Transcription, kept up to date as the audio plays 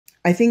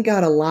I think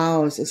God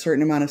allows a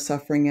certain amount of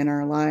suffering in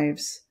our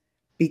lives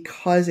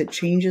because it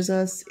changes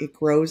us, it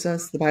grows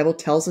us. The Bible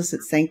tells us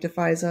it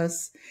sanctifies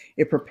us,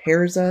 it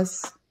prepares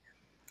us,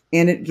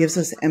 and it gives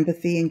us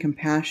empathy and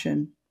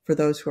compassion for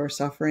those who are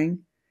suffering.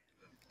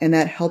 And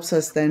that helps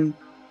us then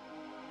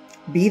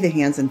be the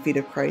hands and feet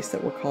of Christ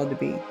that we're called to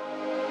be.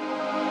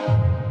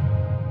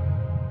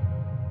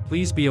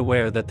 Please be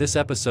aware that this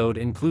episode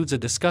includes a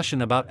discussion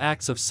about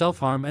acts of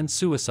self-harm and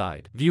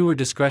suicide. Viewer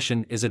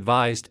discretion is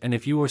advised, and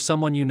if you or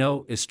someone you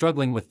know is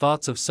struggling with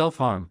thoughts of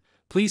self-harm,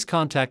 please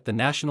contact the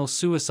National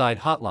Suicide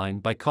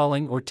Hotline by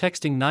calling or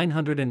texting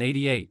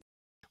 988.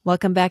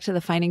 Welcome back to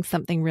the Finding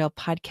Something Real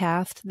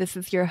podcast. This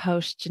is your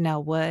host,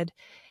 Janelle Wood,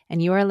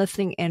 and you are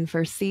listening in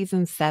for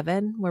Season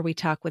 7, where we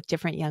talk with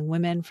different young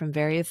women from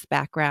various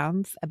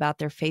backgrounds about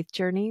their faith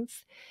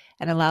journeys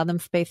and allow them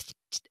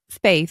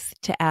space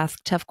to ask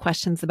tough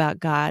questions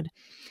about God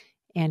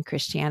and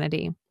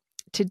Christianity.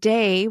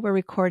 Today, we're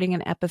recording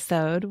an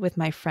episode with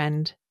my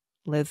friend,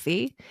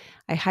 Lizzy.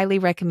 I highly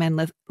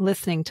recommend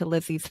listening to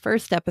Lizzy's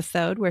first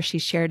episode where she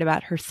shared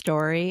about her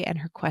story and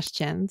her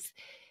questions.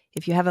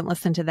 If you haven't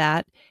listened to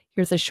that,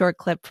 here's a short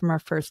clip from our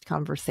first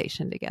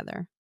conversation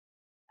together.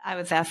 I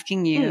was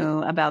asking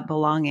you about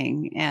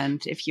belonging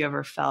and if you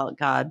ever felt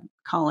God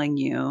calling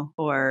you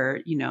or,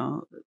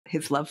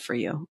 his love for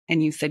you.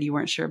 And you said you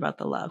weren't sure about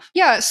the love.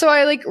 Yeah. So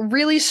I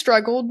really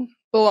struggled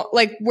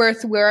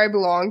with where I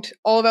belonged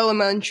all of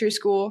elementary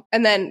school.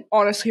 And then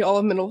honestly, a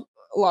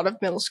lot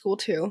of middle school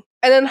too.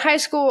 And then high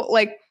school,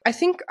 I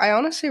think I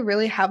honestly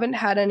really haven't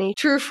had any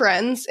true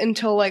friends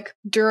until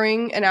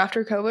during and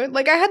after COVID.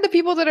 I had the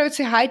people that I would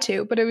say hi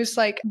to, but it was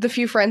the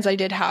few friends I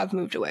did have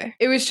moved away.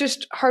 It was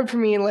just hard for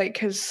me,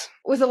 cause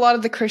with a lot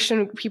of the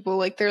Christian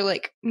people, they're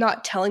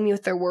not telling me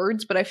with their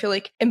words, but I feel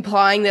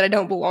implying that I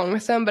don't belong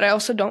with them, but I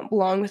also don't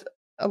belong with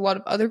a lot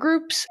of other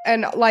groups,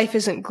 and life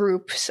isn't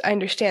groups. I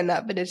understand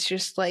that, but it's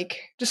just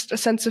a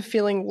sense of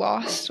feeling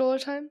lost all the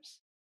times.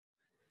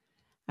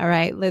 All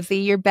right, Lizzy,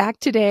 you're back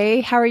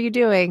today. How are you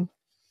doing?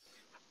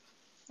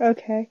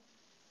 Okay.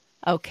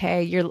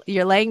 Okay,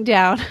 you're laying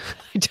down.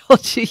 I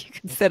told you you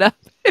could sit up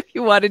if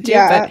you wanted to.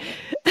 Yeah.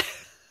 But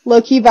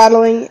low-key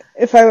battling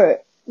if I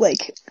were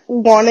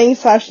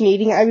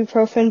wanting/needing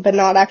ibuprofen, but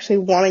not actually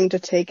wanting to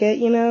take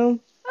it,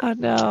 Oh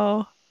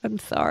no, I'm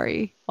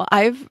sorry. Well,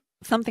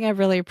 something I've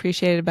really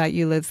appreciated about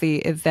you, Lizzy,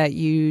 is that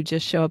you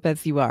just show up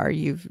as you are.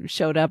 You've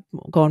showed up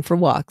going for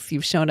walks.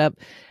 You've shown up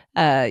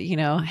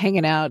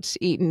hanging out,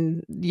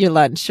 eating your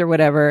lunch or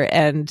whatever,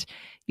 and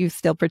you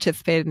still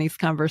participate in these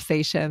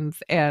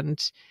conversations,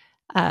 and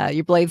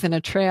you're blazing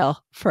a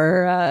trail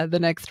for the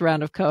next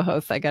round of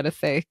co-hosts, I gotta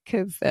say,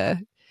 because,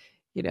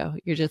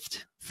 you're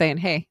just saying,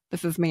 hey,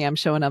 this is me. I'm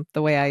showing up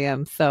the way I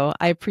am. So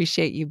I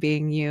appreciate you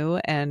being you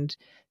and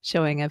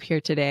showing up here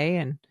today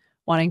and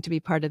wanting to be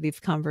part of these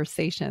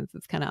conversations.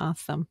 It's kind of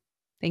awesome.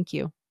 Thank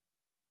you.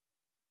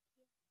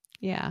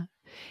 Yeah.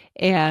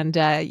 And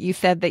you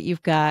said that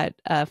you've got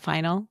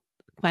finals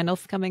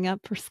coming up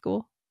for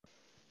school?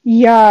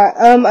 Yeah,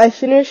 I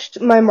finished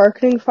my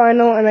marketing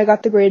final and I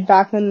got the grade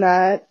back on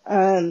that.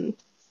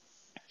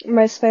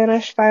 My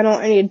Spanish final,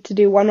 I need to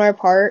do one more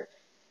part,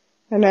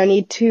 and I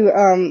need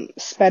to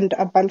spend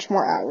a bunch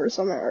more hours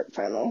on my art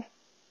final.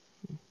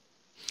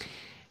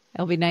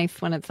 It'll be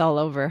nice when it's all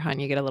over, huh?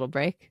 And you get a little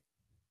break.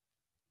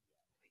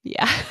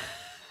 Yeah.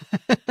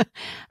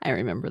 I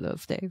remember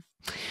those days.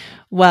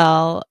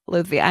 Well,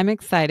 Lizzy, I'm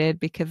excited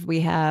because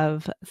we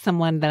have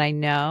someone that I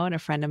know and a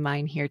friend of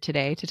mine here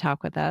today to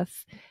talk with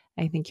us.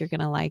 I think you're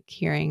going to like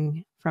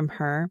hearing from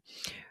her.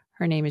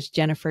 Her name is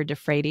Jennifer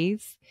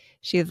DeFrates.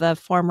 She is a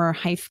former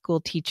high school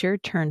teacher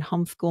turned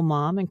homeschool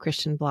mom and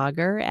Christian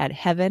blogger at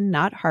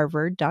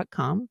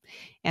heavennotharvard.com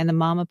and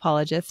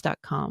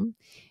themomapologist.com.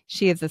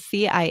 She is a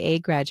CIA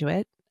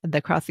graduate of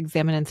the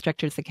Cross-Examine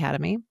Instructors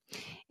Academy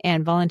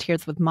and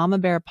volunteers with Mama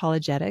Bear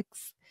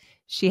Apologetics.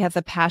 She has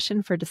a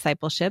passion for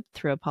discipleship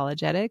through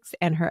apologetics,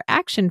 and her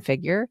action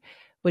figure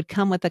would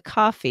come with a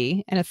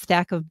coffee and a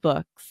stack of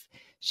books.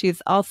 She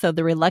is also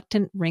the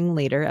reluctant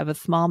ringleader of a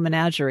small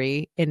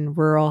menagerie in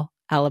rural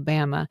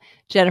Alabama.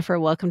 Jennifer,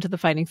 welcome to the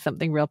Finding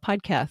Something Real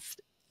podcast.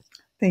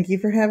 Thank you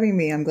for having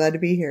me. I'm glad to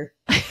be here.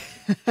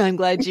 I'm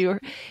glad you're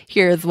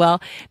here as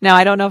well. Now,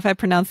 I don't know if I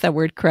pronounced that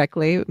word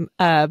correctly,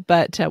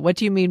 but what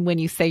do you mean when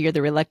you say you're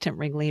the reluctant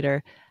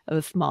ringleader of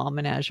a small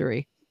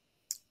menagerie?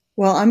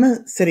 Well, I'm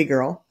a city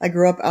girl. I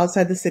grew up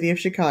outside the city of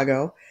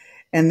Chicago,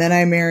 and then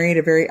I married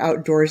a very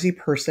outdoorsy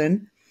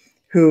person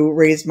who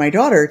raised my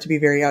daughter to be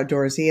very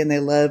outdoorsy, and they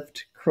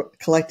loved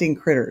collecting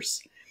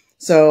critters.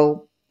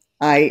 So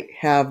I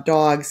have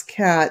dogs,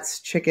 cats,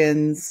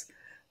 chickens,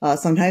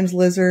 sometimes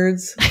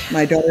lizards.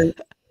 My daughter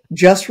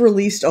just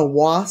released a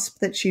wasp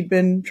that she'd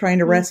been trying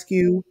to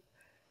rescue.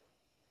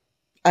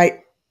 I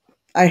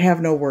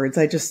have no words.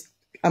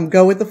 I'm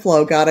go with the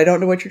flow, God. I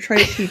don't know what you're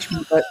trying to teach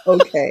me, but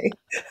okay.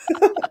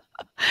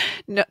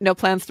 No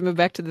plans to move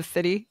back to the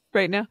city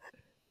right now?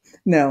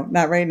 No,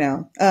 not right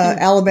now.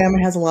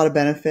 Alabama has a lot of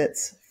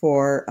benefits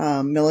for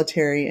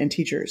military and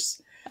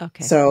teachers.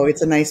 Okay. So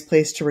it's a nice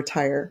place to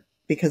retire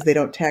because they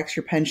don't tax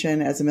your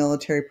pension as a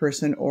military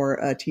person or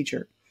a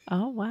teacher.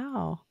 Oh,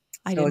 wow.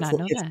 I So did not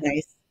know it's that.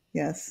 nice.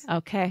 Yes.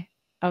 Okay.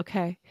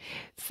 Okay.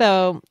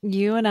 So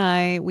you and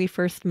I, we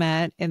first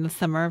met in the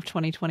summer of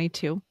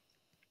 2022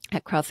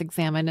 at Cross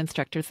Examine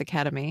Instructors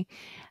Academy.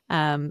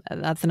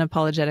 That's an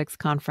apologetics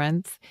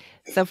conference.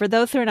 So for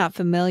those who are not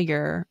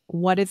familiar,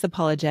 what is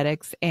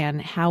apologetics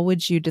and how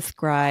would you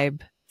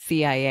describe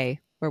CIA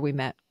where we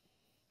met?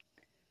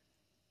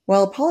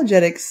 Well,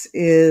 apologetics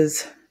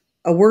is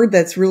a word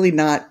that's really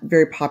not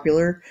very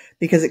popular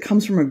because it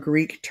comes from a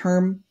Greek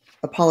term,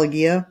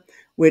 apologia,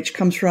 which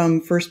comes from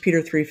 1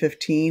 Peter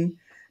 3:15,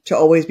 to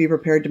always be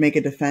prepared to make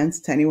a defense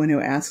to anyone who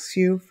asks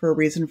you for a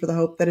reason for the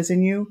hope that is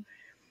in you.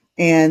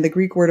 And the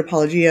Greek word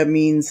apologia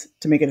means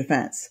to make a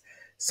defense.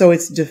 So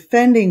it's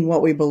defending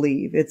what we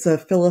believe. It's a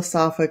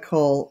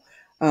philosophical,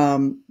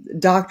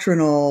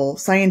 doctrinal,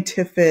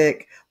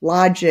 scientific,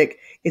 logic.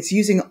 It's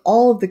using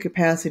all of the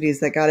capacities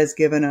that God has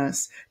given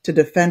us to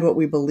defend what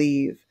we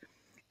believe,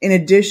 in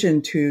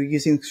addition to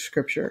using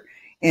scripture.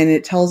 And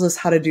it tells us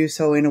how to do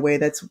so in a way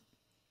that's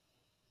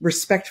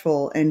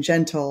respectful and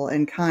gentle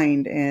and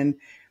kind. And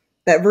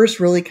that verse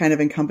really kind of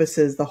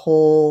encompasses the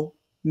whole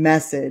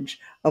message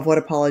of what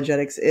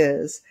apologetics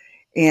is.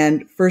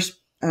 And first,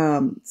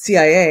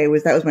 CIA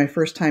that was my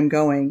first time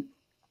going,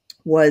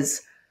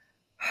 was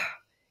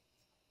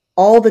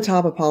all the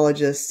top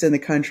apologists in the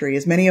country,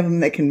 as many of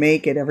them that can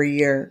make it every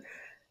year,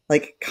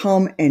 like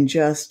come and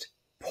just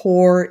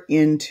pour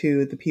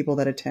into the people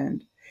that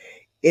attend.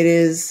 It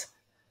is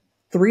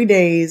 3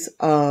 days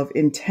of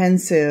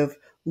intensive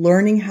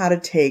learning how to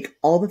take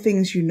all the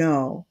things you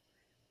know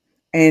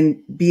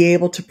and be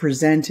able to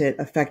present it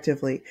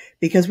effectively,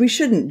 because we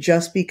shouldn't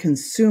just be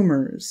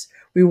consumers.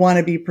 We want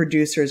to be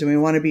producers, and we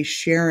want to be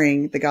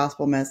sharing the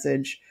gospel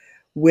message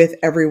with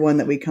everyone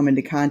that we come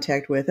into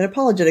contact with. And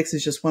apologetics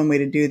is just one way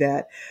to do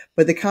that.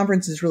 But the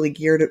conference is really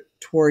geared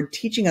toward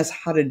teaching us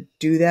how to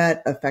do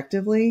that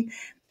effectively,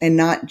 and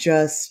not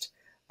just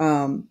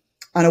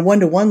on a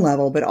one-to-one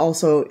level, but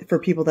also for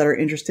people that are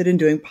interested in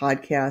doing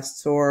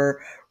podcasts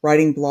or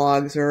writing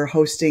blogs or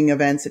hosting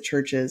events at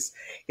churches.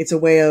 It's a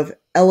way of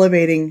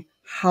elevating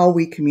how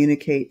we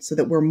communicate so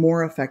that we're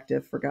more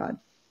effective for God.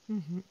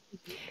 Mm-hmm.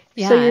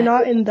 Yeah. So you're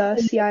not in the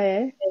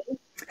CIA?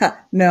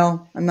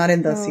 No, I'm not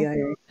in the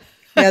CIA.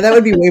 Yeah, that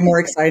would be way more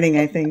exciting,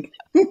 I think.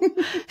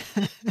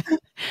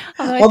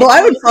 Although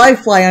I would probably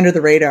fly under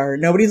the radar.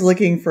 Nobody's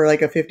looking for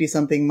like a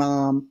 50-something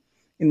mom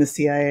in the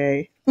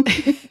CIA.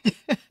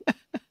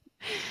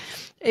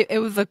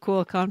 It was a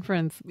cool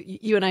conference.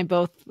 You and I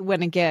both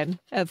went again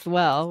as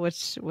well,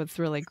 which was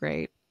really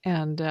great.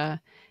 And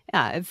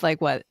yeah, it's like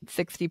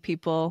 60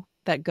 people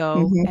that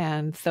go. Mm-hmm.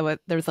 And so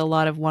there's a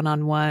lot of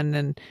one-on-one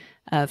and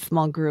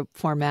small group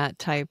format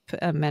type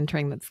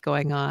mentoring that's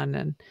going on.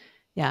 And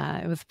yeah,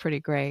 it was pretty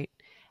great.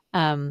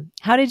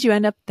 How did you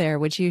end up there?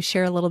 Would you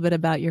share a little bit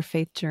about your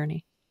faith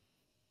journey?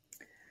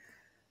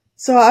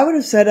 So I would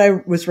have said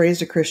I was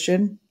raised a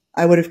Christian.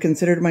 I would have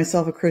considered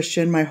myself a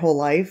Christian my whole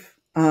life.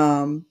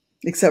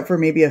 Except for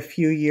maybe a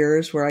few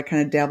years where I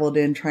kind of dabbled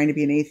in trying to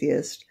be an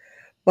atheist.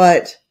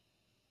 But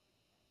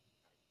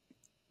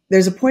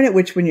there's a point at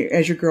which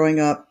as you're growing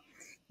up,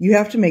 you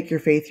have to make your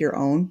faith your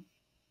own.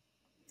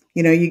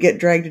 You know, you get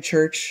dragged to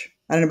church.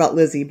 I don't know about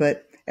Lizzy,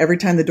 but every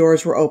time the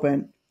doors were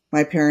open,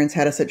 my parents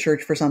had us at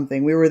church for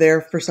something. We were there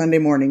for Sunday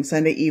morning,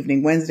 Sunday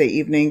evening, Wednesday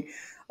evening,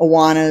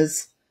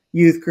 Awana's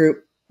youth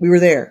group. We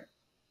were there.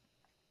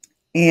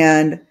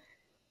 And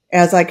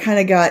as I kind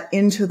of got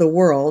into the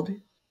world,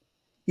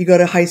 you go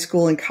to high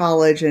school and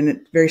college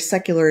and very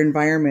secular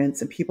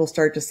environments, and people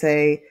start to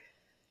say,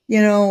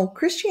 you know,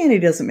 Christianity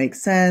doesn't make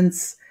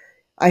sense.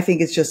 I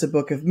think it's just a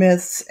book of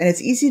myths. And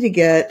it's easy to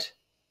get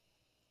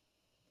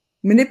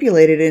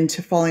manipulated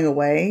into falling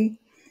away.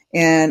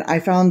 And I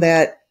found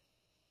that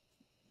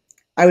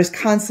I was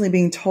constantly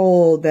being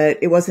told that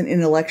it wasn't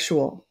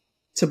intellectual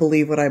to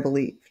believe what I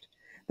believed,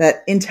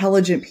 that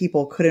intelligent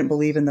people couldn't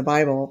believe in the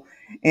Bible.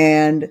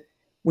 And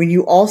when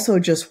you also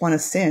just want to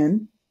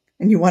sin,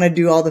 and you want to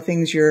do all the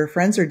things your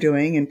friends are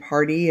doing and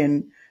party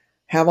and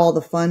have all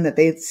the fun that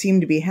they seem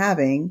to be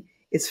having,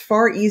 it's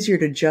far easier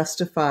to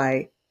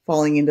justify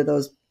falling into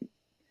those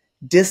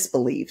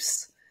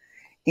disbeliefs.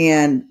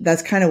 And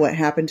that's kind of what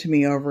happened to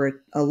me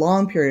over a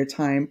long period of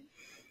time.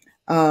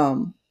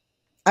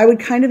 I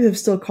would kind of have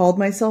still called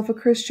myself a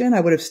Christian.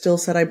 I would have still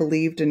said I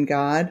believed in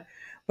God,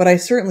 but I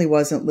certainly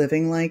wasn't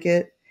living like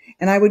it.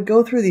 And I would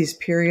go through these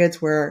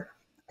periods where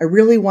I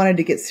really wanted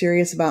to get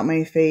serious about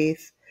my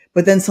faith,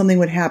 but then something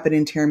would happen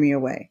and tear me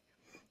away.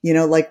 You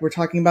know, like we're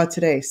talking about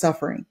today,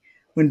 suffering.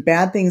 When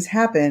bad things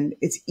happen,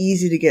 it's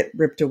easy to get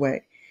ripped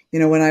away. You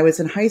know, when I was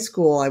in high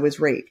school, I was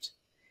raped.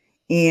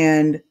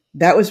 And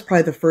that was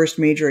probably the first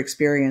major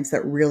experience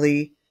that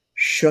really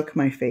shook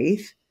my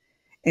faith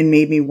and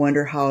made me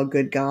wonder how a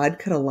good God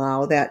could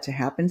allow that to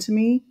happen to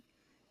me.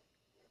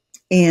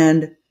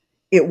 And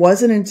it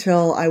wasn't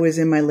until I was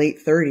in my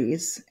late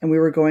 30s and we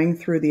were going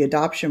through the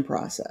adoption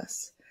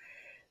process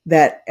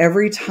that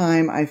every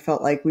time I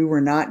felt like we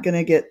were not going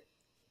to get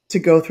to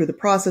go through the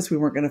process. We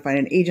weren't going to find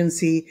an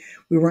agency.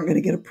 We weren't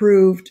going to get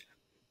approved,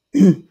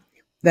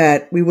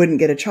 that we wouldn't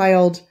get a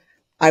child.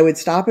 I would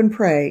stop and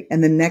pray,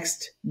 and the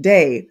next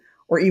day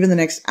or even the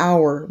next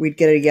hour, we'd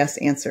get a yes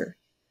answer.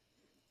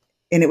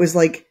 And it was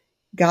like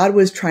God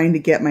was trying to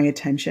get my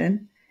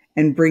attention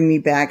and bring me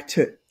back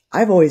to,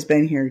 I've always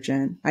been here,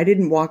 Jen. I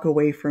didn't walk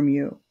away from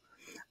you.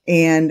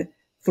 And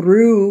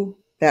through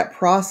that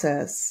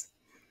process,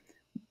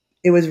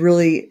 it was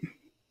really,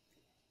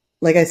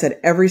 like I said,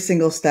 every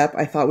single step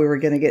I thought we were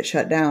going to get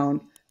shut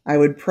down, I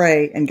would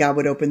pray and God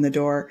would open the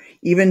door,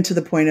 even to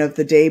the point of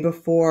the day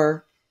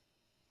before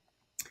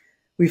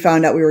we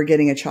found out we were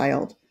getting a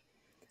child.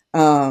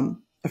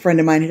 A friend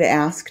of mine had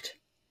asked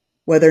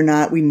whether or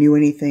not we knew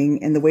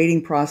anything, and the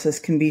waiting process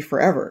can be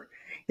forever.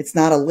 It's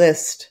not a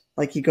list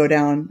like you go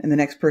down and the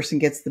next person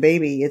gets the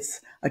baby. It's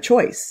a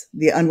choice.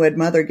 The unwed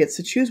mother gets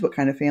to choose what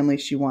kind of family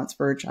she wants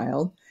for her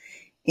child.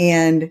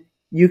 And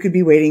you could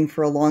be waiting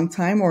for a long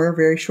time or a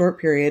very short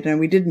period, and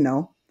we didn't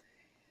know.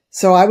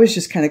 So I was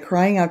just kind of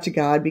crying out to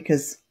God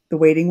because the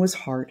waiting was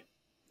hard.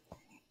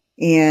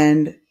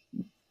 And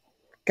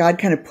God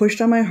kind of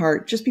pushed on my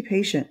heart, just be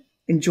patient.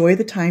 Enjoy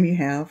the time you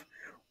have.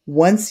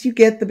 Once you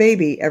get the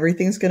baby,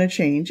 everything's going to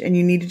change, and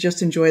you need to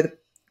just enjoy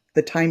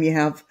the time you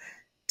have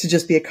to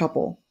just be a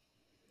couple.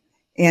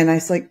 And I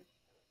was like,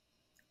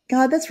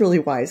 God, that's really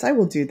wise. I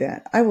will do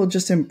that. I will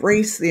just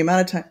embrace the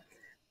amount of time.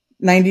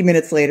 90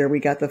 minutes later, we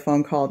got the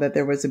phone call that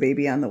there was a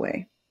baby on the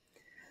way.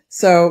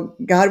 So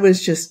God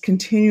was just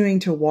continuing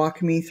to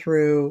walk me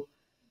through,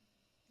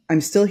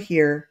 I'm still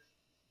here.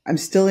 I'm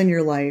still in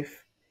your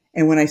life.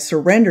 And when I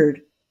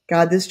surrendered,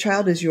 God, this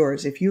child is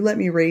yours. If you let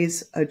me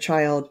raise a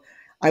child,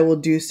 I will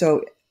do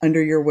so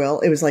under your will.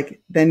 It was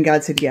like, then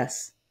God said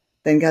yes.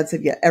 Then God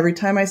said yes. Every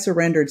time I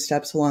surrendered,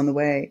 steps along the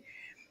way.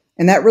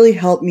 And that really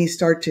helped me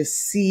start to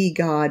see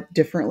God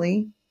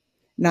differently,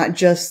 not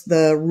just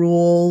the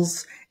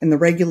rules and the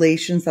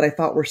regulations that I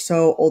thought were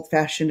so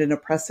old-fashioned and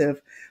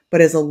oppressive,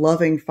 but as a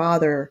loving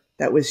father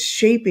that was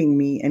shaping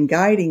me and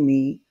guiding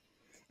me.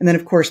 And then,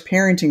 of course,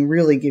 parenting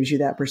really gives you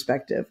that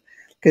perspective,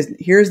 because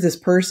here's this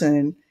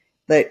person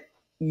that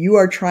you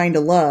are trying to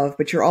love,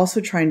 but you're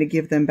also trying to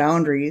give them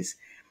boundaries.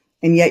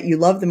 And yet you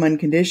love them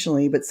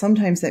unconditionally, but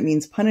sometimes that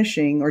means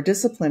punishing or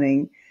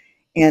disciplining.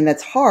 And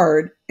that's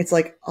hard. It's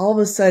like all of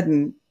a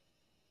sudden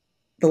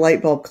the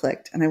light bulb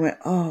clicked and I went,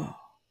 oh,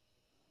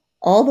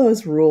 all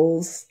those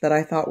rules that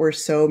I thought were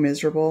so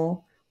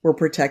miserable were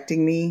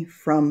protecting me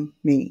from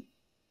me.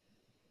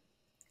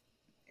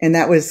 And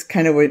that was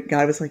kind of what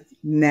God was like,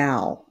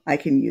 now I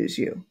can use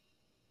you.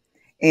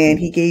 And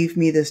he gave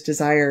me this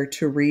desire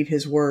to read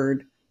his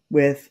word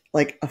with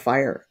like a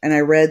fire. And I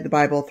read the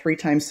Bible 3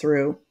 times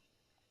through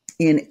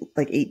in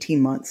like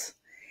 18 months.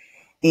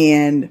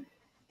 And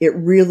it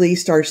really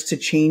starts to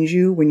change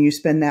you when you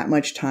spend that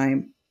much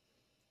time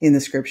in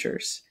the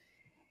scriptures.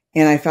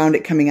 And I found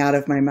it coming out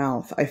of my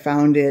mouth. I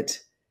found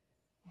it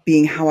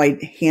being how I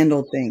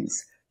handled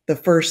things. The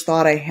first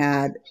thought I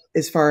had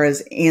as far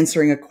as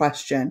answering a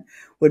question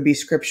would be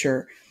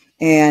scripture.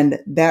 And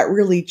that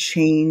really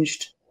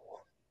changed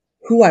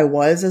who I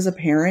was as a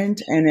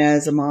parent and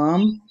as a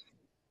mom.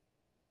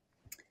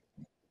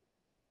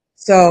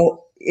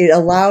 So it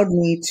allowed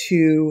me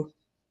to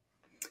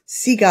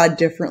see God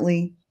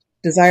differently,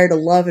 desire to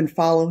love and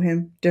follow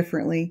him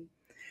differently.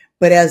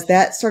 But as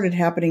that started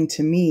happening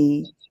to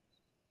me,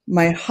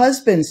 my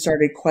husband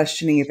started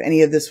questioning if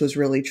any of this was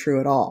really true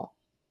at all.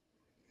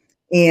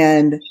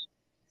 And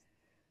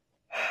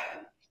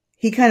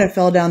he kind of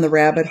fell down the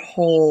rabbit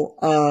hole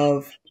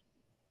of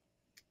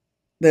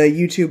the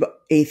YouTube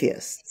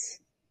atheists.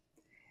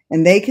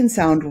 And they can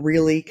sound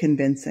really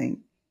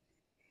convincing.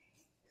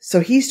 So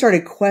he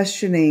started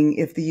questioning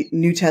if the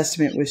New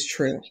Testament was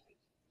true.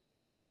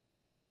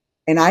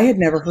 And I had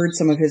never heard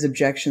some of his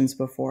objections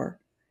before.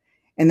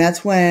 And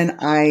that's when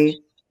I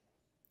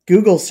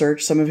Google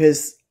searched some of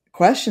his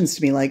questions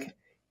to me, like,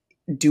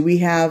 do we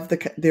have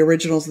the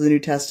originals of the New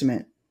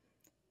Testament?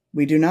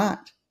 We do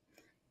not.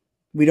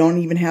 We don't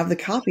even have the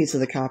copies of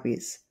the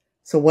copies.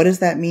 So what does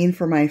that mean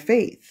for my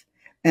faith?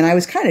 And I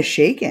was kind of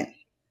shaken.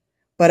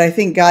 But I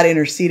think God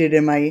interceded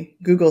in my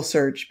Google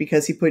search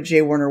because he put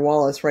J. Warner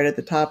Wallace right at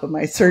the top of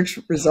my search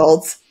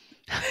results.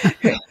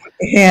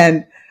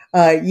 And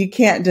you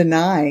can't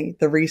deny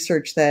the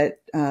research that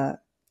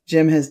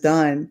Jim has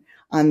done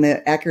on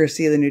the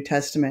accuracy of the New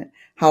Testament,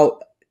 how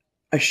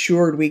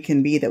assured we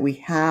can be that we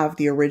have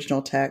the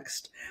original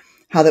text,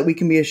 how that we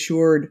can be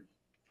assured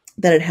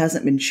that it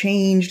hasn't been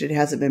changed, it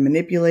hasn't been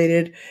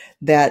manipulated,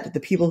 that the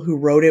people who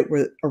wrote it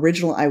were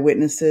original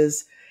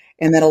eyewitnesses,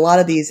 and that a lot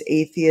of these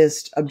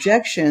atheist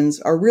objections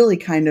are really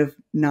kind of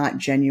not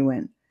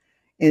genuine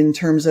in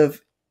terms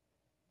of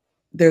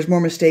there's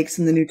more mistakes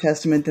in the New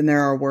Testament than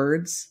there are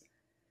words.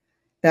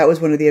 That was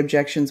one of the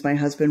objections my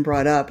husband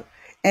brought up.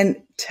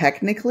 And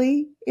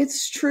technically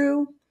it's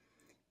true,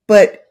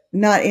 but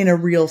not in a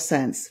real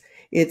sense.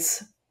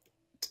 It's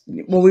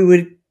what we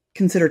would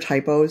consider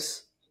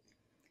typos.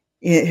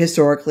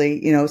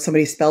 Historically,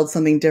 somebody spelled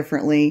something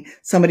differently.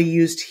 Somebody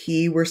used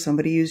he where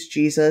somebody used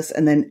Jesus.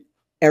 And then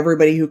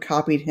everybody who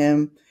copied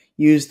him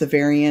used the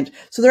variant.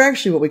 So they're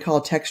actually what we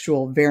call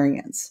textual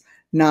variants,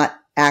 not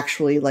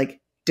actually like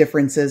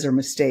differences or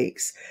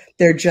mistakes.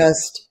 They're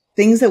just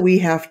things that we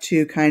have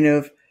to kind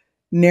of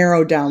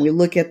narrow down. We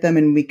look at them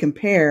and we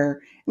compare,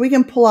 and we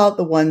can pull out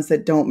the ones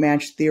that don't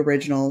match the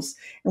originals,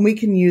 and we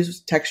can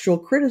use textual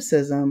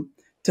criticism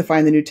to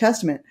find the New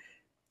Testament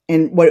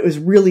and what was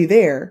really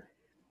there.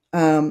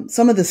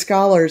 Some of the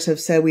scholars have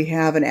said we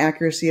have an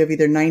accuracy of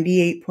either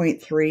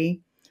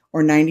 98.3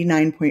 or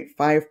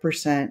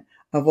 99.5%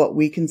 of what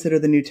we consider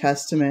the New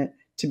Testament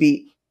to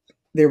be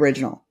the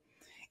original.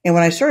 And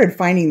when I started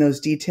finding those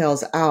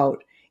details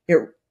out, it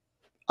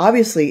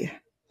obviously,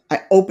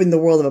 I opened the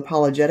world of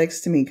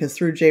apologetics to me, because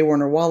through J.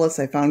 Warner Wallace,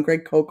 I found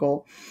Greg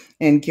Kokel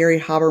and Gary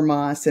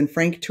Habermas and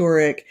Frank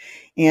Turek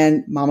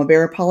and Mama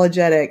Bear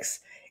Apologetics.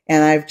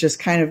 And I've just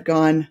kind of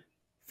gone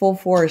full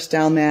force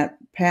down that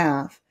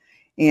path.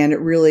 And it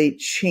really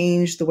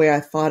changed the way I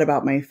thought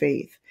about my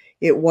faith.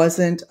 It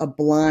wasn't a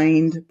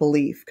blind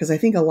belief, because I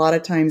think a lot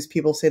of times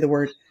people say the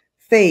word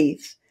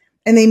faith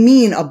and they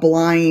mean a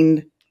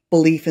blind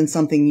belief in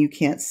something you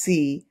can't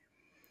see.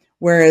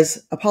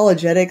 Whereas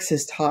apologetics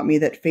has taught me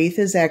that faith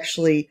is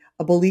actually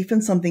a belief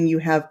in something you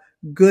have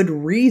good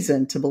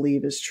reason to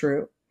believe is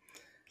true.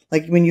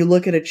 Like when you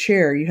look at a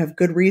chair, you have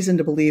good reason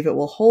to believe it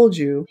will hold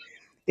you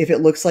if it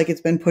looks like it's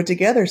been put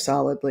together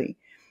solidly.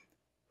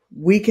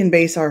 We can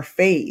base our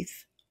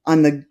faith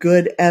on the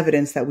good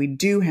evidence that we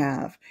do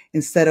have,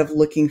 instead of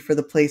looking for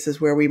the places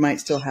where we might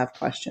still have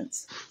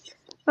questions.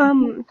 I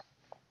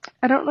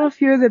don't know if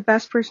you're the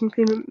best person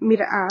for me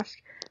to ask,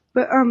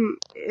 but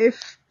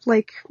if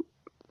like,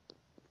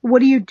 what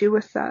do you do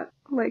with that?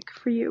 Like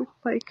for you,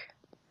 like,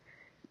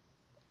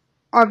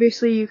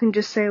 obviously you can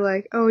just say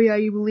like, oh yeah,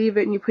 you believe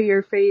it and you put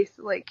your faith,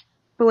 like,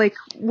 but like,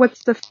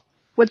 what's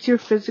your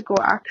physical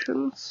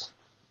actions?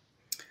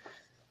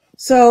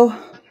 So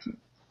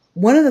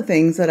one of the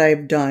things that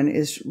I've done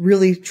is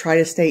really try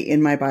to stay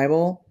in my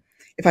Bible.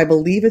 If I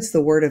believe it's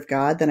the Word of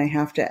God, then I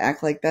have to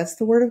act like that's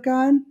the Word of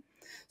God.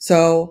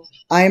 So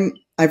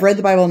I've read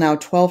the Bible now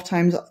 12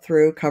 times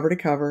through, cover to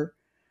cover.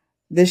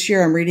 This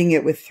year I'm reading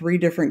it with 3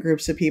 different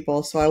groups of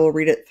people, so I will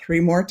read it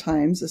 3 more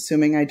times,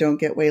 assuming I don't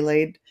get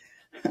waylaid.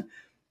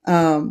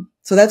 So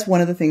that's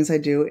one of the things I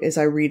do, is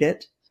I read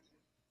it.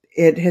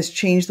 It has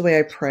changed the way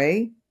I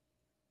pray,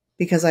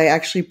 because I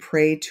actually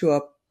pray to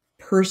a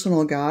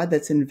personal God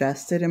that's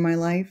invested in my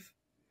life.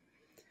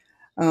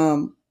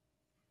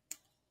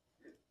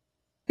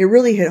 It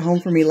really hit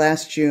home for me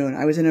last June.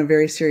 I was in a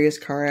very serious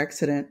car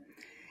accident.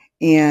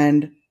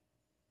 And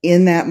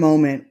in that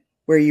moment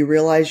where you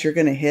realize you're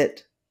going to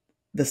hit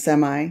the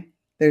semi,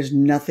 there's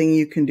nothing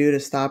you can do to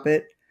stop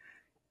it.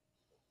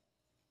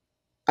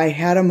 I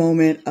had a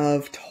moment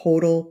of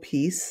total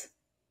peace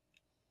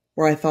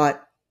where I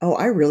thought, oh,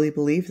 I really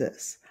believe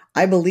this.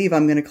 I believe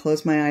I'm going to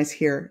close my eyes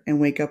here and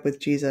wake up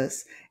with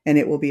Jesus, and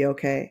it will be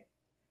okay.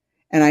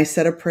 And I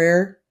said a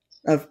prayer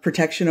of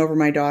protection over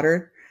my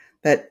daughter,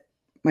 that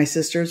my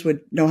sisters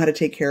would know how to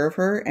take care of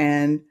her,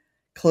 and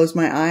closed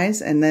my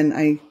eyes, and then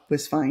I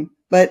was fine.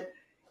 But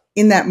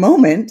in that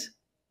moment,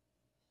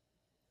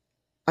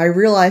 I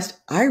realized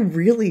I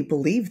really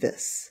believe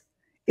this.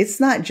 It's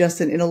not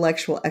just an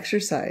intellectual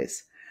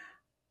exercise.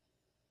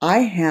 I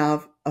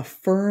have a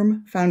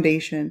firm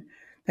foundation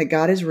that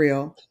God is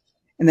real,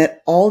 and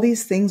that all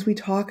these things we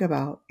talk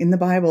about in the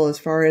Bible, as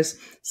far as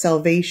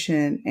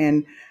salvation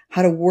and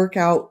how to work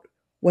out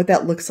what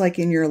that looks like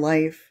in your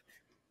life,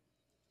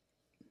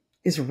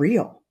 is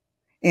real.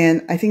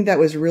 And I think that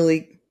was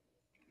really,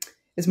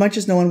 as much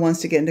as no one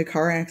wants to get into a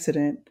car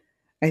accident,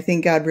 I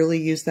think God really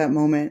used that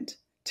moment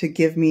to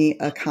give me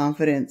a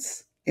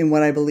confidence in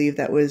what I believe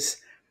that was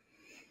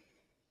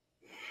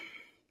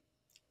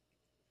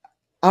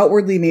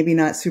outwardly maybe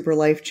not super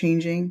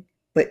life-changing,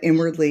 but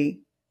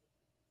inwardly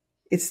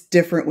it's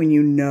different when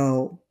you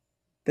know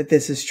that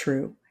this is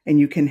true and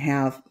you can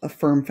have a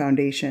firm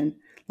foundation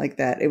like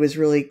that. It was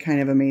really kind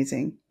of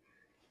amazing.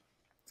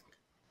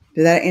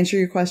 Did that answer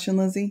your question,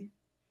 Lizzy?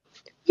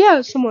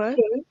 Yeah, somewhat.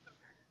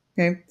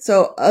 Okay.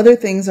 So other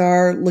things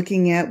are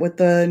looking at what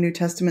the New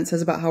Testament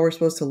says about how we're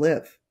supposed to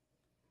live.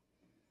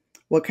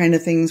 What kind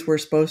of things we're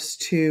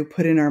supposed to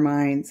put in our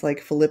minds,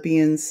 like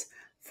Philippians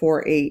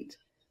 4:8.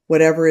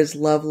 Whatever is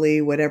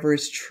lovely, whatever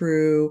is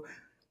true,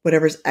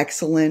 whatever is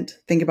excellent.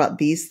 Think about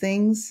these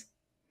things.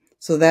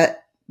 So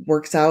that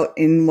works out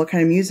in what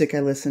kind of music I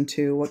listen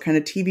to, what kind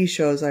of TV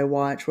shows I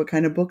watch, what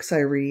kind of books I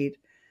read,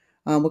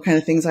 what kind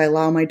of things I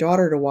allow my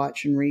daughter to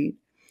watch and read.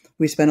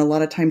 We spend a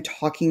lot of time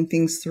talking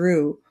things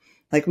through.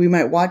 Like we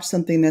might watch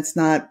something that's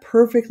not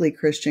perfectly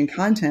Christian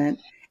content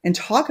and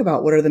talk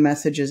about what are the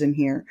messages in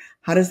here.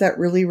 How does that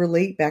really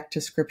relate back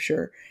to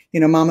Scripture? You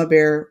know, Mama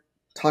Bear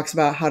talks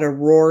about how to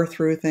roar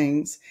through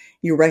things.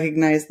 You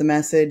recognize the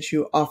message,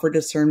 you offer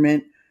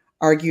discernment,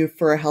 argue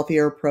for a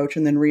healthier approach,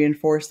 and then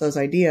reinforce those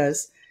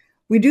ideas.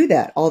 We do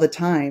that all the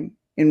time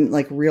in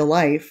like real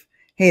life.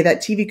 Hey,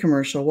 that TV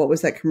commercial, what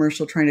was that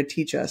commercial trying to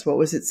teach us? What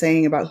was it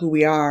saying about who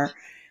we are?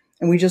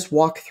 And we just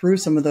walk through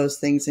some of those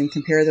things and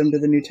compare them to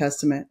the New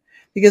Testament.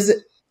 Because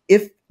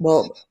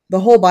the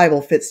whole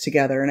Bible fits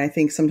together. And I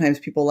think sometimes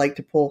people like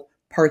to pull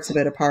parts of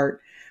it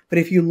apart. But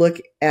if you look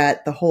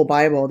at the whole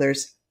Bible,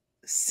 there's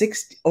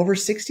over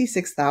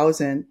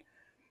 66,000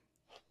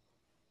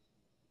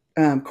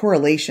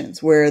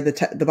 correlations where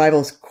the Bible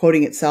is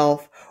quoting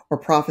itself or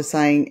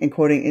prophesying and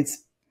quoting.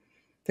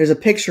 There's a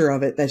picture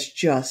of it that's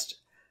just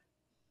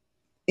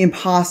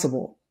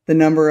impossible, the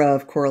number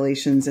of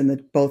correlations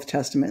in both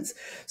testaments.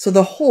 So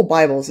the whole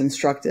Bible is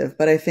instructive,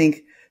 but I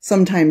think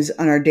sometimes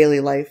on our daily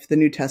life, the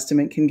New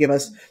Testament can give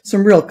us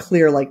some real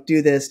clear, like,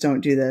 do this,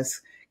 don't do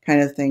this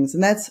kind of things.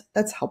 And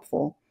that's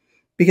helpful,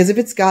 because if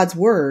it's God's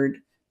word,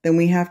 then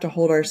we have to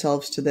hold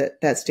ourselves to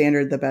that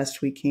standard the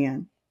best we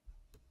can.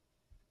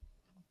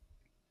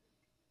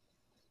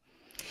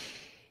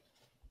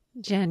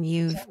 Jen,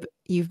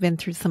 you've been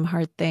through some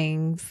hard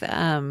things,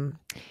 and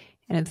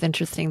it's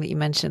interesting that you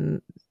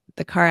mentioned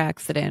the car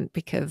accident,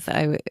 because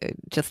I,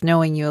 just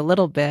knowing you a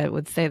little bit,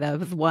 would say that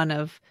was one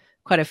of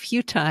quite a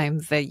few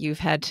times that you've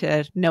had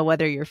to know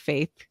whether your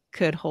faith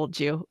could hold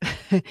you.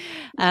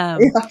 Yeah.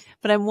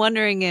 But I'm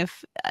wondering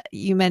if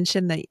you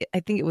mentioned that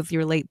I think it was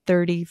your late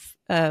 30s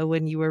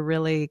when you were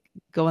really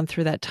going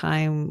through that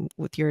time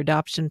with your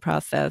adoption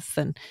process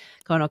and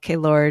going, okay,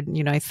 Lord,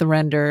 I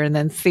surrender, and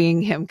then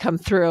seeing him come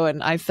through,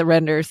 and I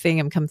surrender, seeing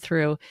him come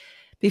through.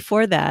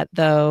 Before that,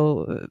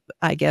 though,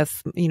 I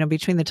guess,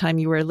 between the time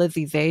you were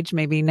Lizzy's age,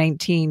 maybe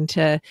 19,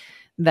 to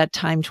that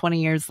time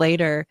 20 years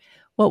later,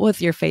 what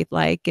was your faith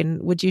like?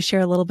 And would you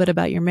share a little bit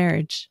about your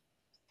marriage?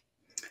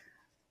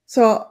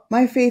 So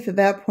my faith at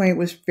that point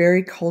was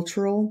very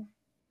cultural.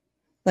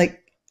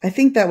 Like, I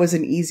think that was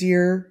an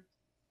easier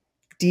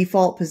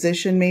default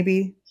position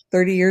maybe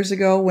 30 years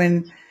ago,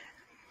 when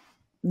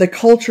the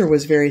culture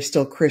was very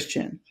still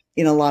Christian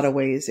in a lot of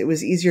ways. It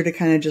was easier to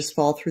kind of just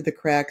fall through the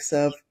cracks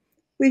of,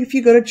 well, if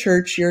you go to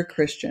church, you're a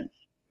Christian.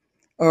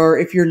 Or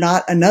if you're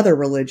not another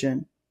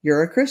religion,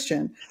 you're a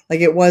Christian.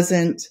 Like, it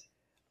wasn't,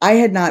 I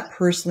had not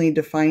personally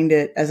defined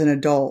it as an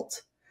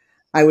adult.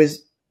 I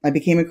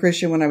became a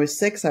Christian when I was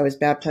 6. I was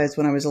baptized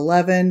when I was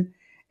 11.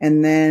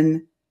 And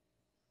then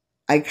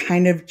I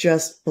kind of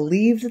just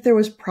believed that there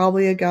was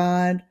probably a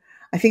God.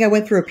 I think I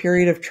went through a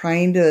period of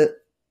trying to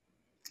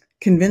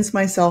convince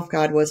myself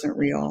God wasn't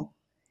real.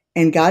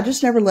 And God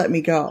just never let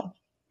me go.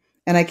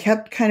 And I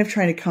kept kind of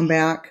trying to come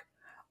back.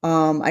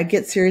 I'd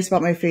get serious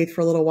about my faith for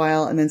a little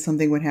while, and then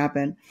something would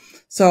happen.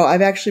 So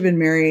I've actually been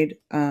married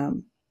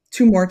 2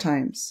 more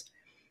times,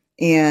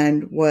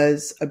 and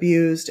was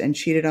abused and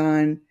cheated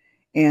on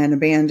and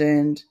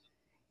abandoned.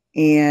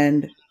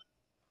 And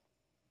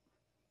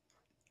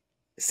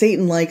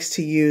Satan likes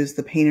to use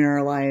the pain in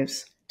our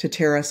lives to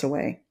tear us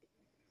away.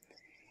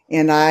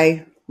 And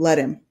I let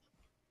him.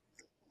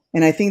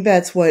 And I think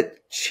that's what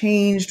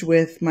changed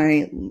with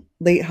my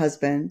late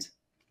husband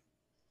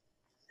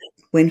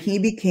when he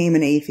became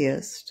an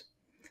atheist.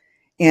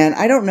 And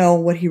I don't know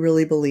what he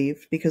really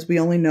believed, because we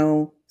only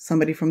know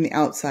somebody from the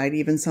outside,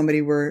 even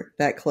somebody we're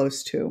that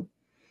close to.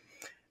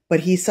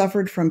 But he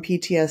suffered from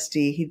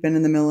PTSD. He'd been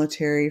in the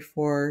military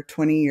for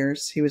 20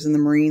 years. He was in the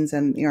Marines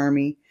and the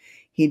Army.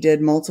 He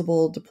did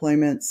multiple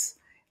deployments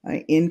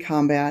in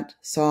combat,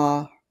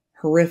 saw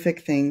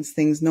horrific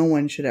things no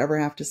one should ever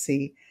have to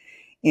see.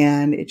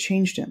 And it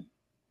changed him.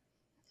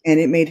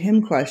 And it made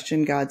him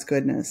question God's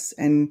goodness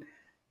and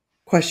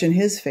question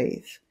his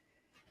faith.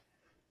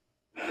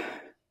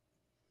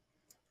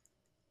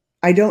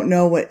 I don't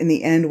know what, in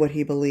the end, what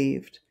he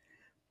believed,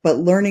 but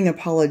learning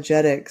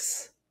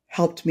apologetics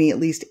helped me at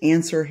least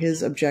answer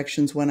his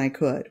objections when I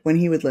could, when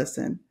he would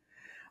listen.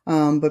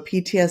 But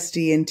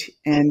PTSD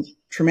and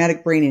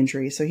traumatic brain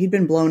injury. So he'd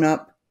been blown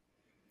up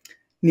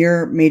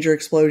near major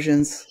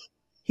explosions.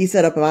 He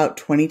set up about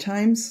 20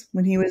 times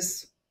when he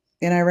was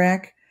in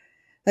Iraq.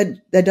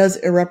 That does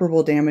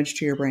irreparable damage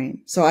to your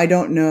brain. So I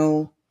don't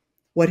know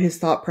what his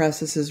thought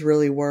processes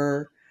really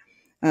were.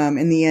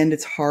 In the end,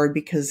 it's hard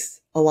because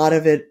a lot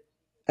of it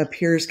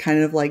appears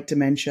kind of like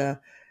dementia,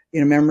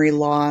 memory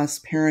loss,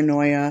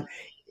 paranoia.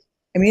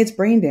 I mean, it's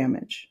brain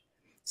damage.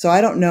 So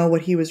I don't know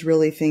what he was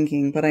really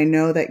thinking, but I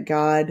know that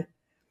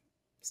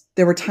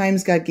there were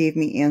times God gave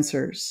me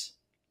answers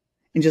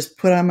and just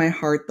put on my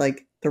heart,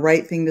 like, the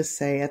right thing to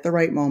say at the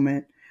right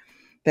moment,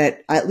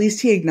 that at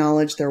least he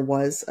acknowledged there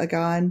was a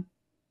God.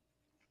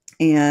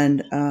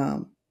 And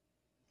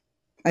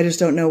I just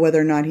don't know whether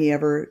or not he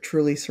ever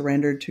truly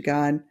surrendered to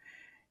God.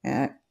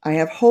 I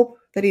have hope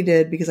that he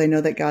did, because I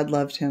know that God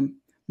loved him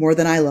more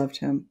than I loved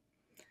him.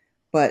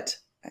 But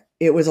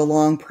it was a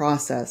long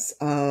process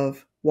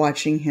of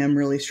watching him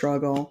really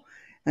struggle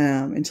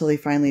until he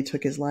finally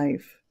took his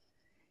life.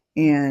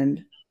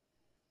 And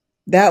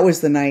that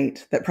was the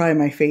night that probably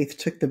my faith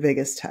took the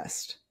biggest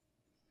test,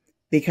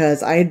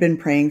 because I had been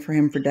praying for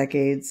him for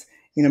decades.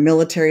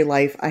 Military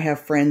life, I have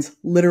friends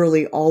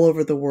literally all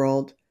over the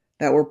world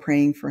that were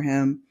praying for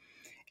him.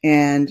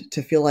 And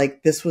to feel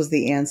like this was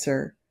the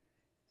answer.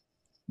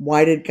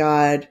 Why did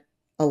God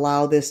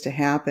allow this to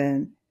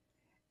happen?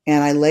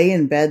 And I lay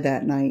in bed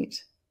that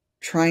night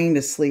trying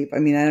to sleep. I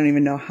mean, I don't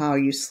even know how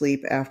you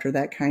sleep after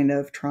that kind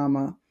of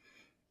trauma.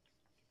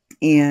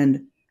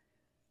 And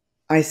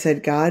I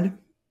said, God,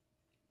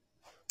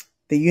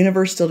 the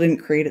universe still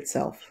didn't create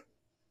itself.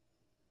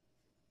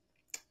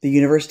 The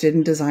universe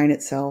didn't design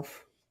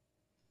itself.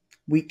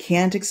 We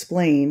can't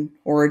explain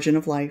origin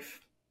of life.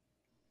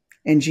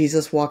 And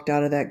Jesus walked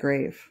out of that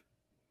grave.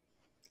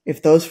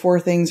 If those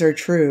 4 things are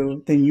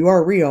true, then you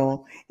are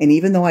real. And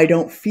even though I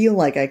don't feel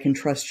like I can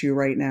trust you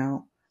right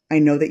now, I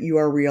know that you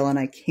are real and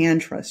I can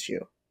trust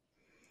you.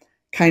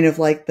 Kind of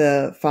like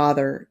the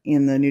father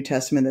in the New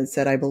Testament that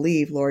said, I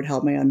believe, Lord,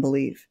 help my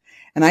unbelief.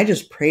 And I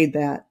just prayed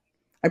that.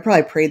 I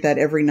probably prayed that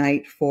every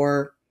night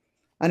for,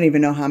 I don't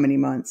even know how many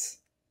months.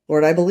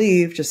 Lord, I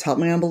believe, just help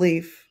my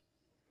unbelief.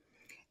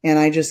 And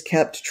I just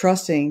kept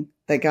trusting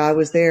that God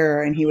was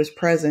there and he was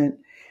present.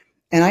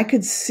 And I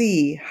could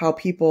see how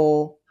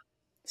people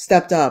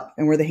stepped up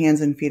and were the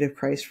hands and feet of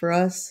Christ for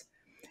us.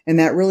 And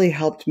that really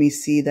helped me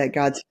see that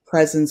God's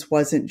presence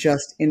wasn't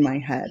just in my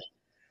head.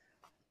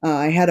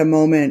 I had a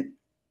moment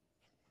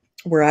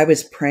where I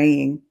was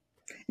praying,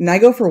 and I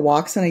go for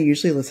walks and I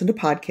usually listen to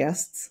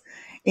podcasts.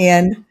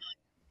 And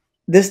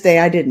this day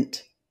I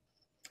didn't.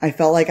 I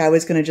felt like I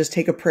was going to just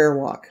take a prayer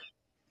walk,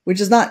 which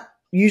is not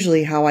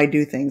usually how I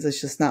do things.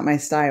 It's just not my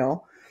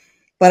style.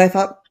 But I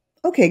thought,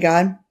 okay,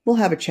 God, we'll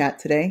have a chat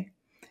today.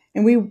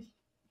 And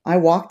I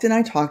walked and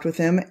I talked with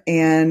him,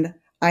 and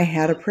I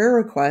had a prayer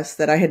request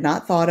that I had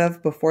not thought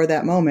of before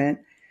that moment,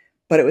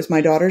 but it was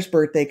my daughter's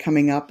birthday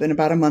coming up in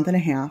about a month and a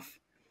half.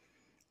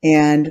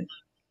 And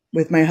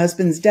with my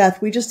husband's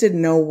death, we just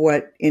didn't know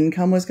what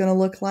income was going to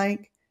look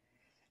like.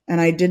 And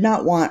I did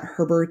not want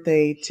her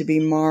birthday to be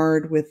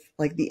marred with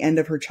like the end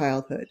of her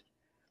childhood.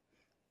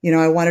 You know,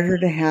 I wanted her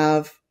to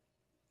have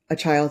a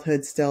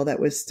childhood still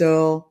that was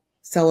still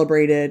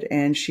celebrated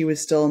and she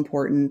was still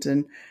important.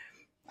 And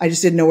I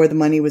just didn't know where the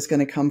money was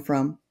going to come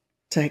from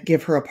to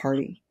give her a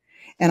party.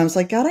 And I was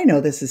like, God, I know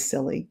this is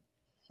silly.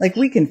 Like,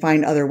 we can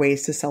find other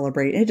ways to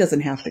celebrate. It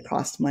doesn't have to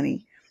cost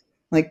money.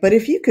 Like, but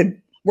if you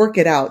could work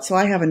it out so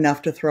I have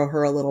enough to throw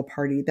her a little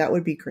party, that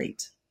would be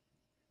great.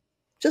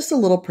 Just a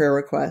little prayer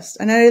request.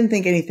 And I didn't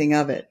think anything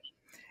of it.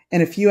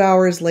 And a few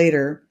hours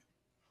later,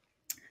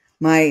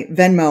 my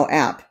Venmo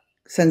app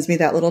sends me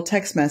that little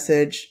text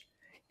message.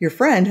 Your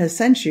friend has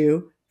sent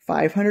you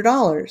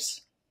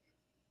 $500.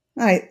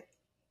 I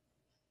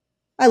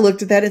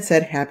looked at that. It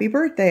said, happy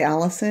birthday,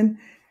 Allison.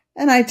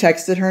 And I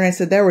texted her and I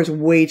said, there was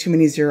way too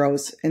many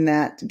zeros in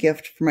that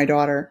gift for my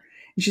daughter.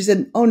 And she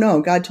said, oh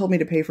no, God told me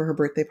to pay for her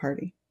birthday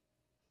party.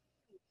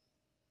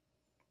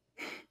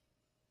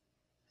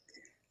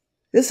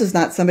 This is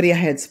not somebody I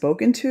had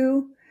spoken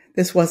to.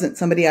 This wasn't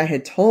somebody I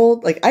had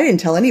told. Like, I didn't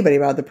tell anybody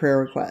about the prayer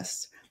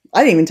request. I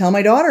didn't even tell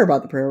my daughter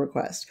about the prayer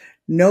request.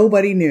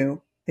 Nobody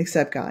knew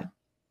except God.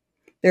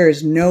 There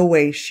is no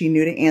way she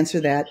knew to answer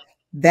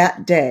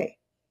that day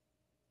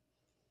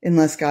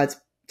unless God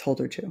told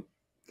her to.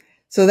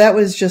 So that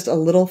was just a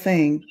little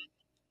thing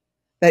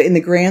that in the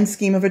grand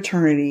scheme of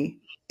eternity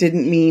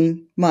didn't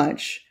mean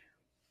much,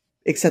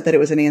 except that it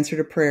was an answer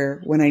to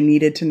prayer when I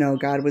needed to know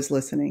God was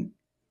listening.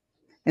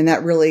 And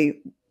that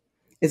really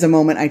is a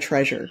moment I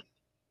treasure,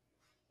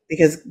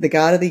 because the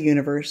God of the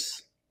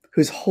universe,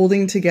 who's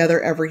holding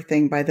together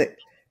everything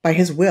by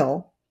his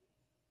will,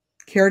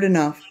 cared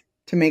enough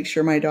to make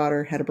sure my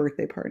daughter had a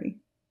birthday party.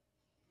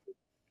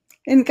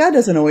 And God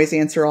doesn't always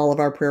answer all of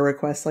our prayer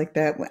requests like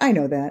that. I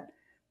know that.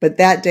 But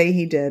that day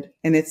he did,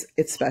 and it's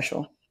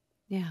special.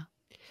 Yeah.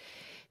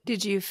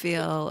 Did you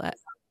feel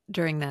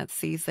during that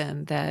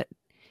season that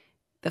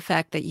the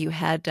fact that you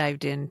had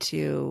dived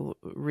into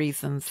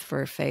reasons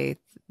for faith,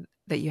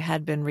 that you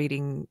had been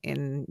reading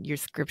in your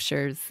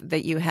scriptures,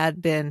 that you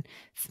had been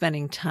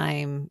spending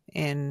time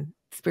in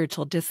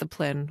spiritual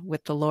discipline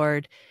with the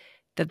Lord,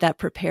 that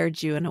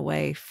prepared you in a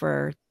way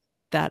for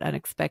that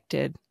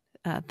unexpected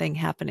thing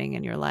happening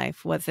in your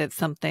life? Was it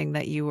something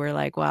that you were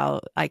like,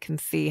 wow, I can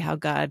see how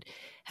God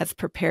has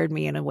prepared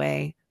me in a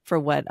way for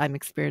what I'm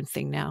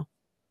experiencing now?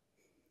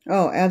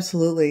 Oh,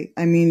 absolutely.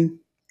 I mean,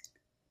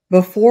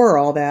 before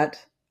all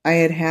that, I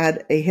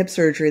had a hip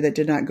surgery that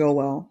did not go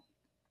well,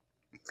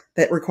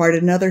 that required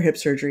another hip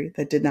surgery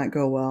that did not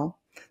go well,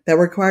 that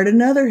required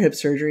another hip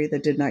surgery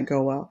that did not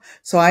go well.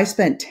 So I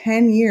spent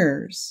 10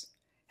 years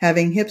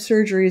having hip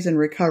surgeries and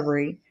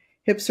recovery,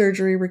 hip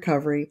surgery,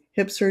 recovery,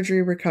 hip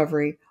surgery,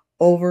 recovery,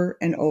 over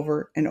and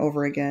over and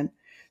over again.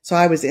 So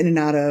I was in and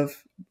out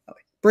of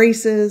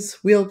braces,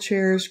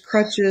 wheelchairs,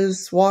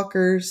 crutches,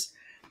 walkers.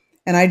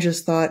 And I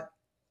just thought,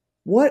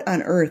 what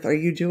on earth are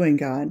you doing,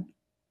 God?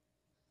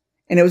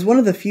 And it was one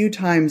of the few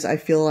times I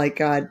feel like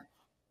God,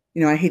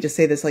 you know, I hate to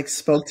say this, like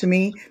spoke to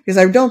me, because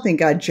I don't think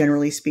God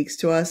generally speaks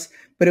to us,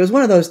 but it was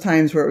one of those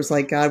times where it was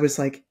like, God was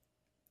like,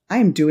 I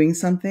am doing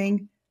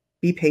something,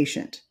 be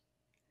patient.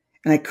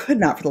 And I could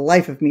not for the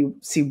life of me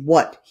see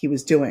what he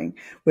was doing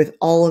with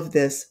all of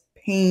this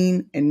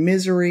pain and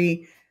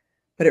misery,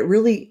 but it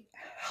really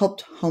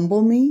helped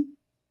humble me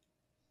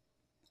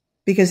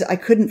because I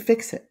couldn't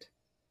fix it.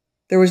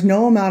 There was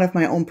no amount of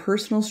my own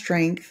personal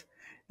strength,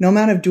 no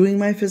amount of doing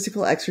my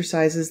physical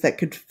exercises that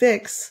could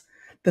fix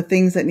the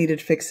things that needed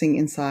fixing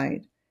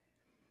inside.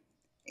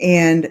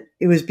 And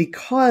it was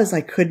because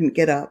I couldn't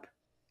get up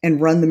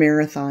and run the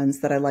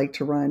marathons that I like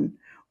to run,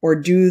 or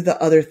do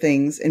the other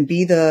things and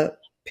be the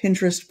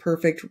Pinterest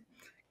perfect,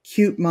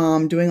 cute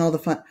mom doing all the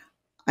fun.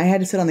 I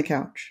had to sit on the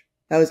couch.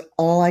 That was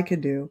all I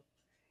could do.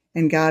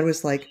 And God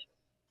was like,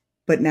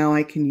 but now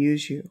I can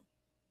use you.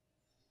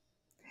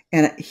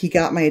 And he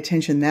got my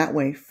attention that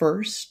way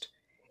first.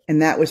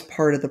 And that was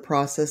part of the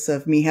process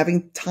of me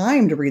having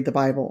time to read the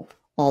Bible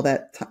all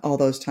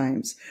those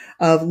times,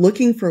 of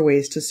looking for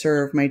ways to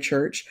serve my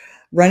church,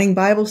 running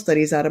Bible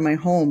studies out of my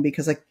home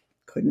because I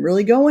couldn't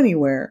really go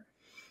anywhere.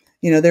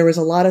 There was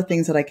a lot of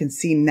things that I can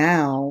see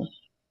now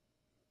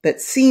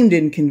that seemed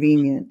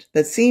inconvenient,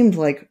 that seemed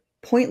like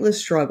pointless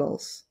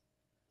struggles,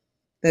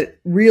 that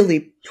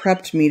really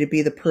prepped me to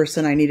be the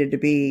person I needed to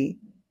be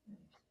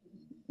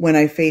when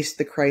I faced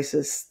the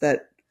crisis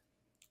that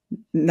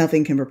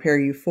nothing can prepare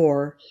you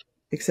for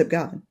except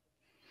God.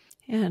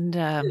 And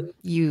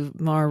you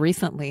more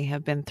recently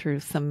have been through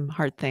some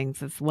hard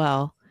things as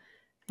well.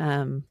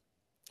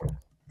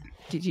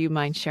 Did you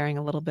mind sharing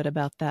a little bit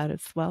about that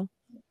as well?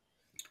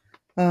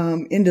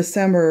 In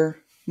December,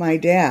 my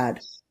dad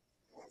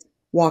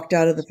walked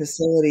out of the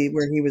facility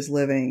where he was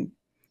living,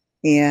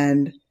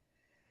 and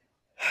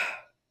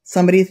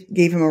somebody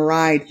gave him a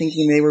ride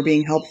thinking they were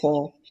being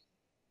helpful,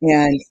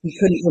 and he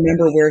couldn't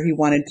remember where he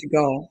wanted to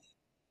go.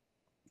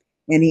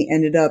 And he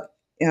ended up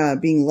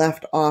being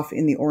left off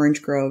in the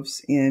orange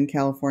groves in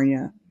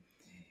California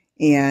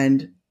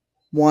and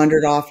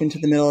wandered off into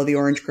the middle of the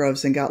orange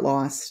groves and got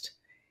lost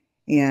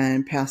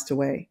and passed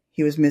away.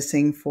 He was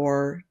missing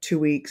for 2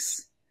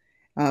 weeks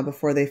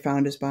before they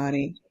found his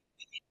body.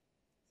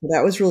 So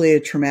that was really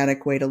a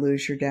traumatic way to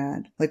lose your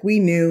dad. Like, we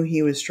knew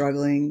he was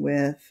struggling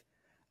with,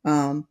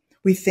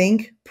 we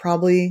think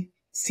probably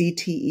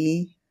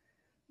CTE.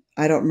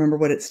 I don't remember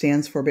what it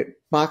stands for, but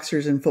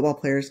boxers and football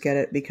players get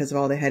it because of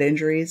all the head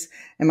injuries.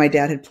 And my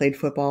dad had played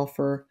football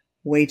for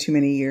way too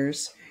many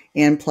years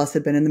and plus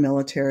had been in the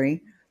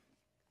military.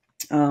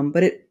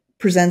 But it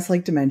presents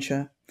like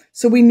dementia.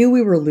 So we knew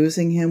we were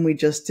losing him. We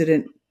just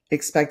didn't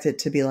expect it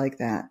to be like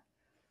that.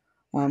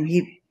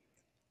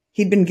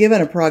 He'd been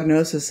given a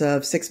prognosis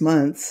of 6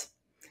 months,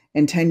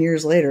 and 10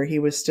 years later, he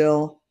was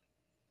still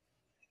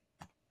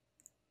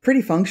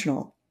pretty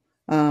functional.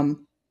 But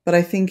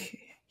I think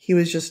he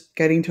was just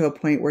getting to a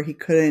point where he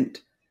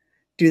couldn't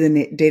do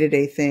the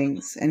day-to-day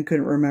things and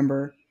couldn't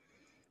remember.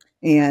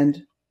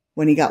 And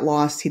when he got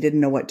lost, he didn't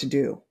know what to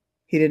do.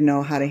 He didn't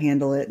know how to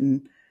handle it.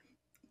 And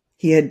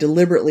he had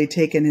deliberately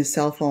taken his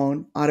cell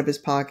phone out of his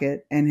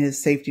pocket and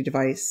his safety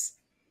device,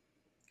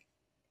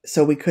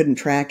 so we couldn't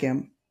track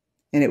him.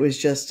 And it was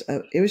just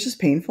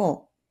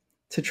painful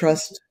to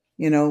trust,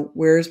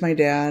 where's my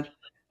dad?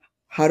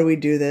 How do we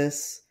do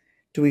this?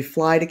 Do we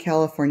fly to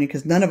California?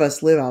 Because none of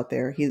us live out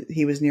there.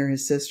 He was near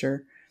his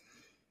sister.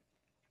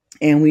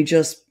 And we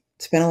just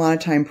spent a lot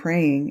of time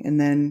praying, and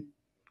then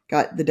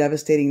got the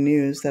devastating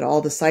news that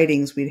all the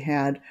sightings we'd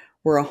had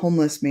were a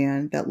homeless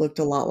man that looked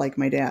a lot like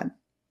my dad.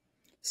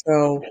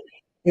 So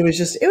it was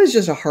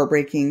just a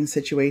heartbreaking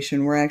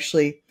situation. We're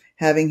actually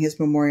having his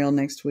memorial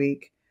next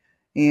week,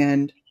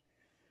 and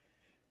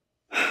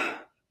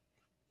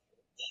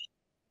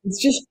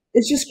it's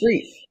just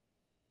grief,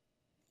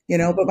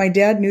 but my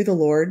dad knew the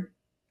Lord.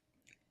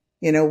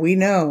 We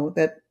know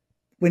that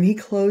when he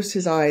closed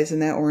his eyes in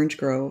that orange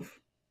grove,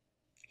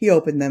 he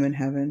opened them in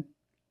heaven.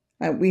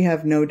 We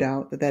have no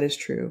doubt that is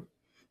true.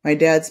 My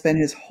dad spent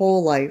his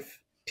whole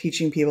life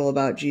teaching people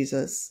about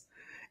Jesus.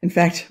 In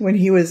fact, when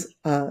he was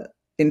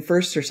in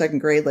first or second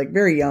grade, like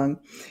very young,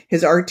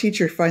 his art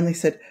teacher finally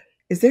said,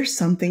 "Is there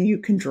something you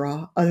can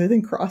draw other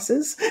than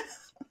crosses?"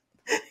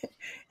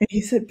 And he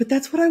said, "But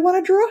that's what I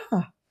want to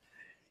draw."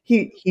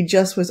 He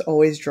just was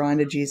always drawn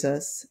to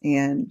Jesus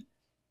and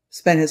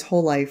spent his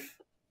whole life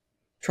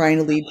trying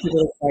to lead people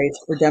to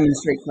Christ or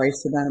demonstrate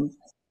Christ to them.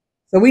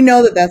 So we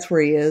know that that's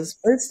where he is,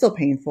 but it's still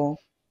painful.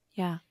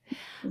 Yeah.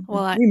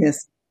 Well, we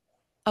miss.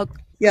 Oh,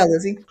 yeah,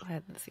 Lizzy. Go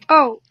ahead, Lizzy.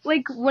 Oh,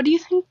 what do you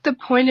think the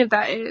point of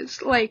that is?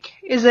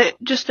 Is it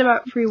just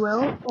about free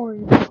will, or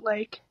is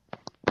it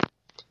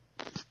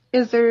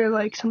is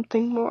there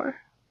something more?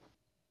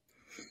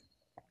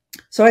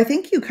 So I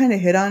think you kind of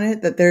hit on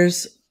it, that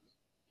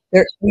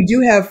we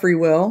do have free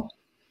will,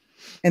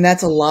 and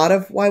that's a lot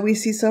of why we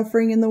see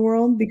suffering in the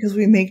world, because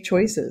we make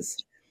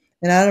choices.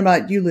 And I don't know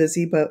about you,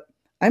 Lizzy, but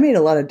I made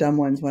a lot of dumb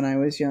ones when I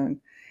was young,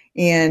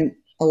 and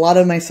a lot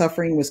of my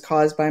suffering was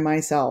caused by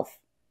myself,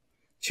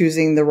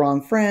 choosing the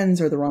wrong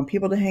friends or the wrong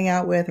people to hang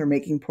out with, or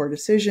making poor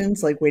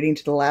decisions, like waiting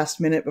to the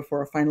last minute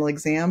before a final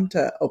exam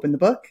to open the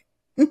book.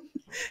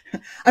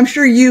 I'm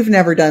sure you've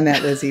never done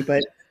that, Lizzy,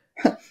 but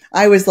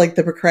I was like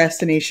the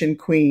procrastination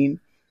queen.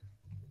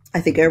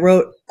 I think I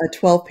wrote a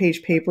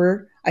 12-page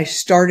paper. I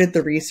started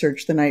the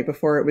research the night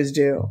before it was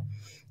due.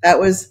 That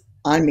was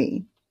on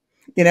me,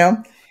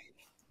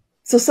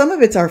 So some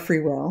of it's our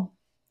free will.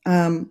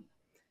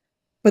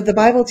 But the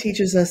Bible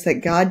teaches us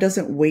that God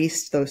doesn't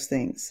waste those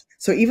things.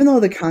 So even though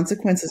the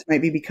consequences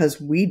might be because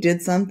we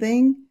did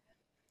something,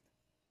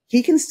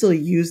 he can still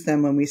use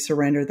them when we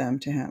surrender them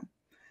to him.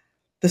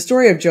 the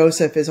story of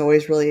Joseph is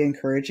always really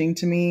encouraging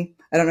to me.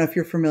 I don't know if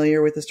you're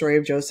familiar with the story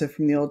of Joseph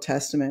from the Old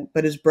Testament,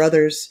 but his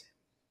brothers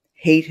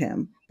hate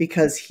him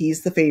because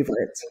he's the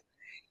favorite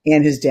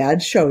and his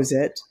dad shows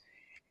it.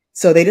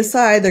 So they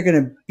decide they're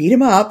going to beat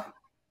him up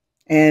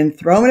and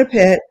throw him in a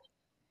pit,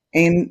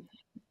 and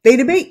they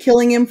debate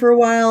killing him for a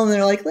while, and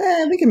they're like,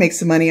 we can make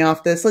some money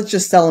off this. Let's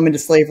just sell him into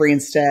slavery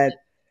instead.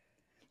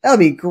 That'll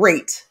be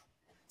great.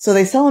 So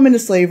they sell him into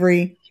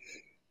slavery,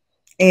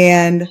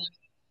 and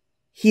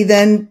he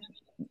then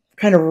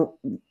kind of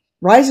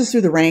rises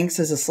through the ranks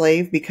as a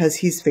slave because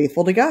he's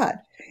faithful to God,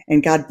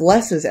 and God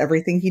blesses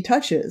everything he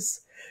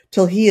touches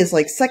till he is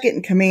like second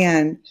in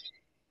command.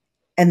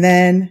 And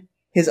then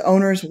his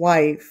owner's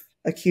wife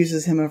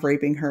accuses him of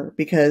raping her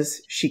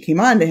because she came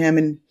on to him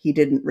and he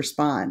didn't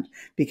respond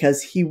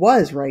because he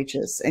was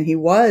righteous and he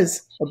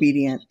was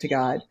obedient to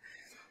God.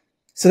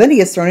 So then he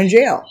gets thrown in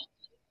jail,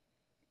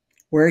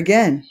 where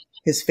again,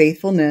 his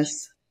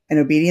faithfulness and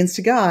obedience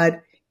to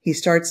God, he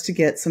starts to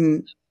get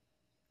some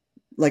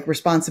like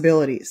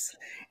responsibilities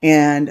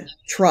and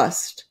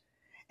trust.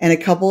 And a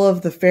couple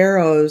of the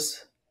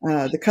pharaohs,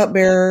 the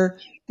cupbearer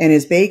and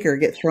his baker,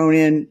 get thrown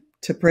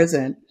into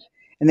prison,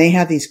 and they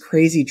have these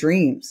crazy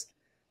dreams.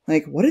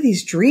 Like, what do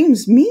these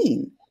dreams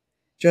mean?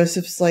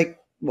 Joseph's like,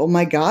 well,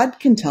 my God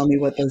can tell me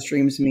what those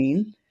dreams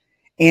mean.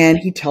 And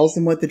he tells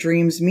them what the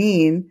dreams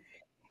mean.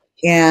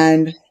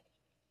 And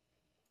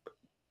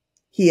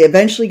he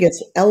eventually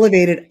gets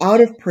elevated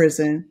out of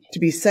prison to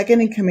be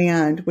second in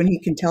command when he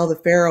can tell the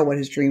Pharaoh what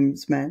his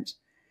dreams meant.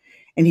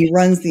 And he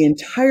runs the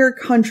entire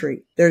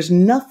country. There's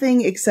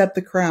nothing except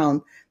the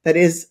crown that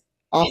is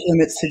off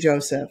limits to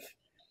Joseph.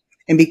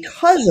 And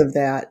because of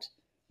that,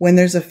 when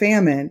there's a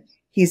famine,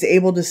 he's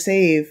able to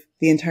save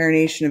the entire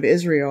nation of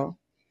Israel.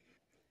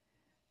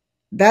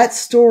 That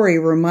story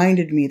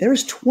reminded me there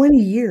was 20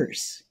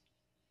 years.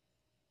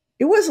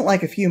 It wasn't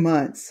like a few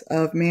months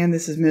of, man,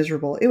 this is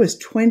miserable. It was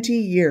 20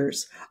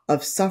 years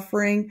of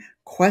suffering,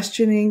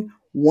 questioning,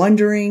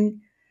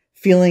 wondering,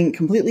 feeling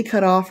completely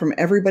cut off from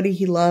everybody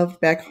he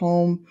loved back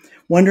home,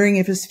 wondering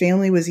if his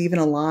family was even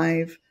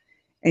alive.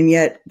 And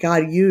yet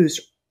God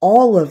used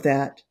all of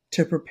that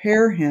to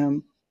prepare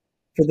him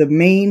for the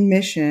main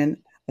mission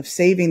of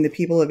saving the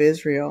people of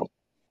Israel.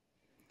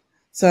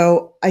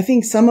 So I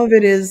think some of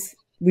it is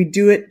we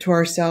do it to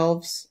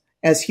ourselves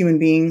as human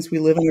beings. We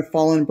live in a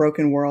fallen,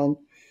 broken world.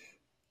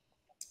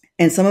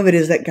 And some of it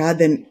is that God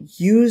then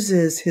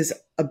uses his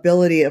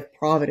ability of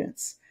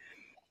providence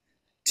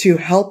to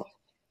help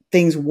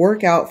things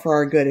work out for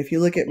our good. If you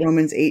look at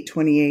Romans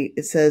 8:28,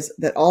 it says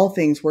that all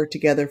things work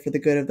together for the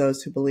good of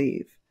those who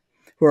believe,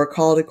 who are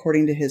called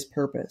according to his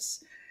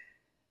purpose.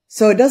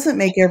 So it doesn't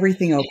make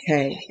everything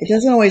okay. It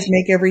doesn't always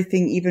make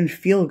everything even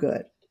feel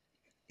good.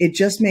 It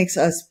just makes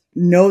us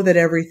know that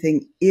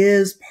everything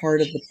is part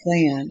of the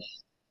plan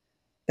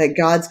that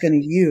God's going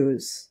to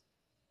use.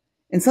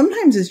 And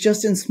sometimes it's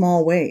just in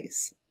small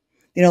ways.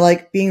 You know,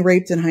 like being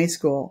raped in high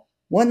school.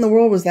 What in the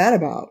world was that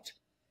about?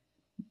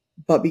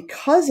 But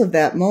because of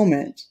that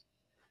moment,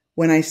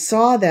 when I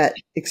saw that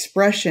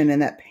expression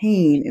and that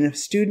pain in a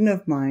student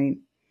of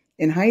mine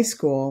in high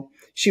school,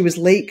 she was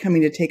late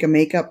coming to take a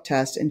makeup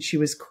test and she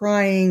was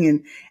crying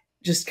and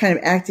just kind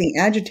of acting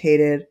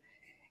agitated.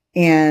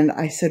 And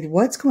I said,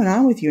 what's going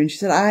on with you? And she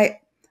said, I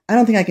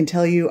don't think I can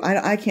tell you.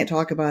 I can't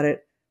talk about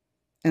it.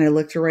 And I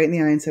looked her right in the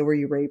eye and said, were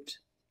you raped?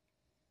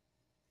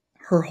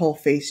 Her whole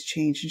face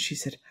changed. And she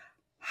said,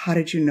 how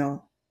did you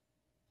know?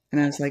 And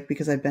I was like,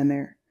 because I've been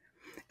there.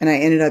 And I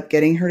ended up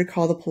getting her to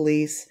call the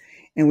police,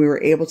 and we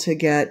were able to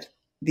get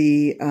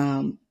the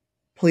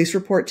police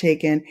report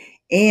taken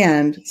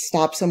and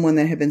stop someone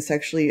that had been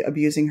sexually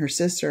abusing her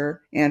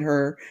sister and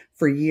her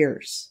for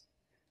years.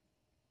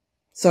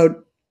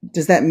 So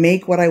does that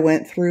make what I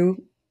went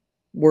through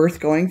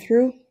worth going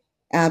through?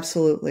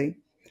 Absolutely.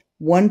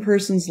 One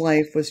person's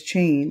life was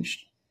changed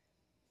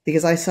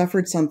because I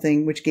suffered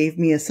something which gave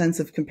me a sense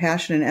of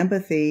compassion and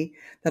empathy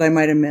that I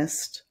might have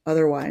missed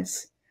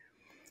otherwise.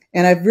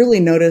 And I've really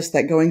noticed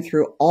that going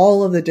through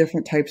all of the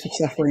different types of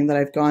suffering that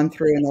I've gone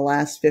through in the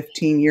last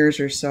 15 years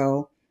or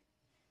so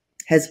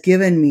has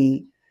given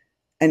me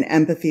an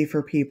empathy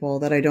for people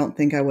that I don't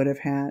think I would have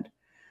had.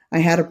 I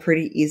had a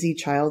pretty easy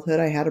childhood.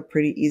 I had a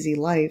pretty easy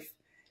life.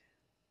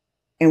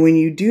 And when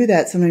you do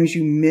that, sometimes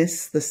you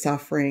miss the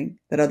suffering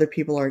that other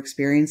people are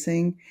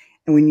experiencing.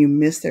 And when you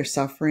miss their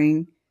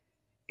suffering,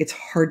 it's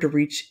hard to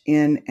reach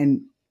in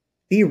and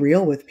be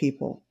real with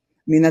people.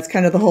 I mean, that's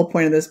kind of the whole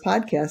point of this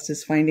podcast,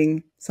 is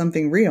finding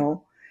something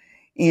real.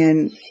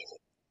 And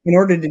in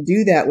order to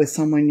do that with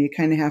someone, you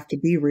kind of have to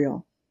be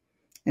real.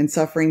 And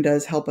suffering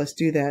does help us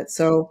do that.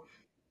 So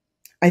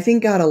I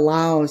think God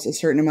allows a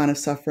certain amount of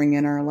suffering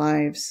in our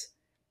lives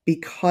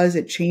because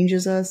it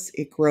changes us,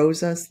 it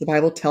grows us. The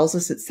Bible tells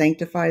us it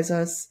sanctifies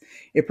us,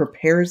 it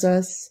prepares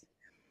us,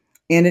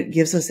 and it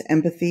gives us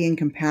empathy and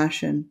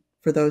compassion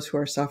for those who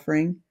are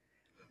suffering.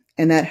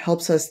 And that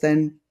helps us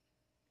then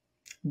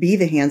be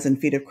the hands and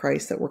feet of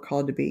Christ that we're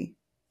called to be.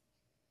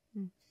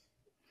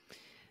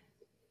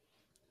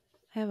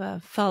 I have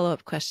a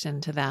follow-up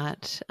question to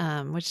that,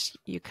 which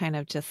you kind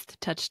of just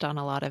touched on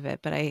a lot of it,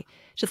 but I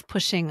just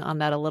pushing on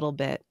that a little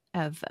bit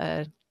as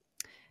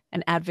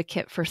an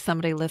advocate for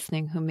somebody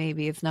listening who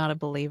maybe is not a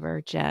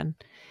believer, Jen.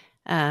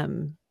 I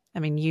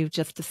mean, you've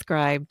just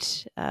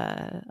described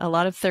a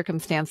lot of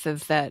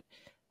circumstances that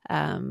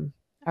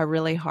are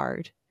really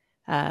hard.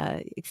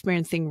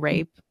 Experiencing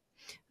rape,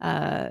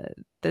 the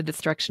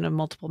destruction of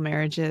multiple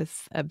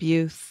marriages,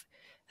 abuse,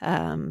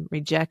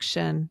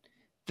 rejection,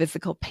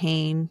 physical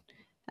pain,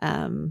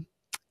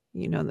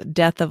 the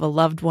death of a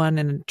loved one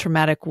in a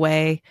traumatic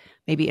way,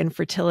 maybe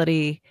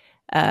infertility,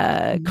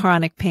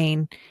 chronic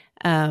pain,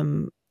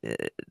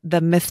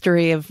 the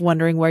mystery of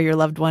wondering where your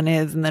loved one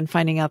is and then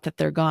finding out that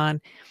they're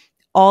gone.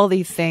 All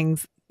these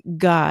things,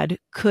 God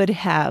could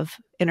have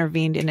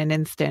intervened in an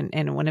instant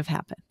and it wouldn't have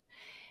happened.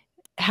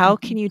 How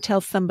can you tell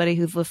somebody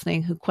who's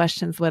listening who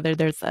questions whether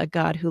there's a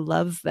God who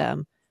loves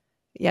them?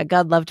 Yeah,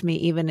 God loved me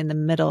even in the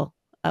middle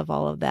of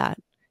all of that.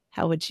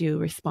 How would you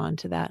respond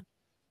to that?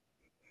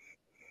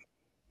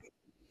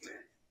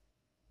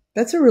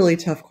 That's a really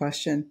tough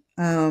question.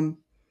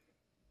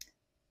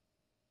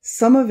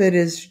 Some of it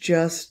is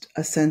just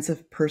a sense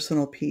of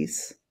personal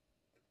peace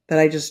that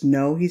I just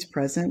know he's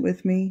present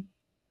with me.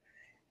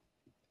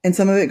 And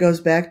some of it goes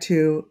back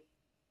to,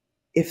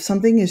 if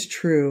something is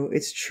true,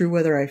 it's true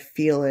whether I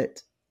feel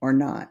it or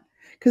not.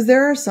 Because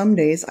there are some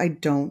days I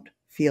don't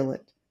feel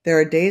it. There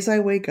are days I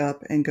wake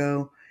up and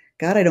go,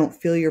 God, I don't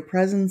feel your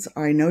presence.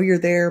 I know you're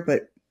there,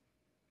 but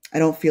I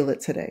don't feel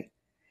it today.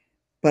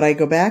 But I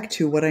go back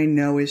to what I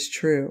know is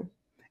true.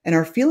 And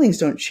our feelings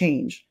don't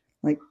change.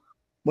 Like,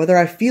 whether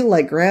I feel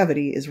like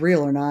gravity is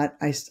real or not,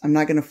 I'm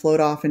not going to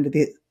float off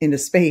into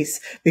space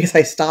because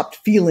I stopped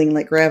feeling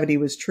like gravity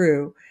was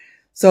true.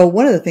 So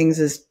one of the things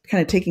is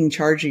kind of taking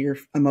charge of your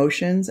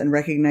emotions and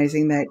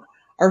recognizing that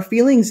our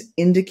feelings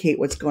indicate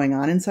what's going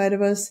on inside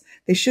of us.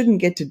 They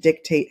shouldn't get to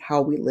dictate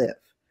how we live.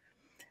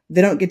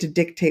 They don't get to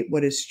dictate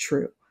what is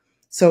true.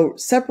 So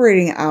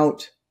separating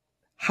out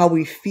how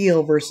we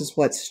feel versus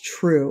what's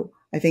true,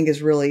 I think,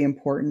 is really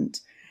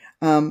important.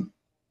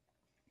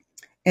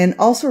 And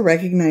also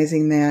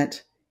recognizing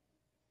that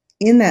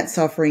in that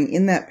suffering,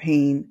 in that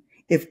pain,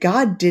 if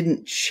God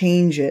didn't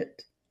change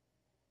it,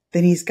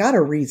 then he's got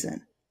a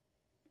reason.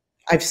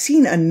 I've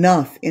seen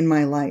enough in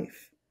my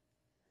life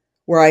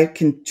where I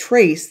can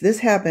trace, this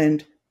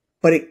happened,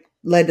 but it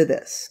led to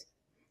this.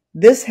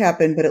 This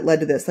happened, but it led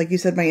to this. Like you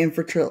said, my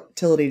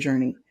infertility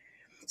journey.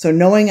 So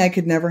knowing I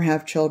could never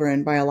have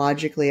children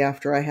biologically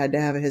after I had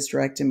to have a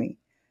hysterectomy.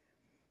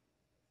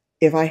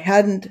 If I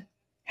hadn't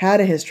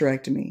had a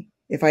hysterectomy,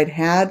 if I'd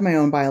had my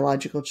own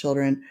biological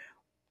children,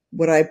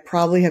 would I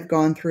probably have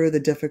gone through the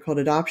difficult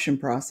adoption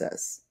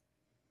process?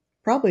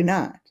 Probably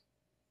not.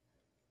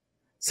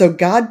 So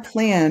God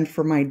planned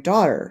for my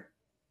daughter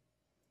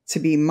to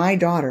be my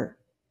daughter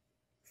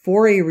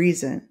for a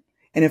reason.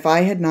 And if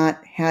I had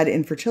not had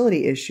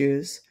infertility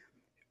issues,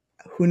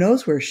 who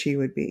knows where she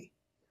would be?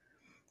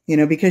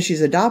 Because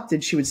she's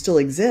adopted, she would still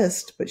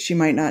exist, but she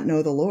might not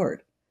know the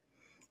Lord.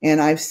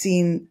 And I've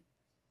seen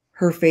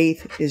her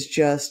faith is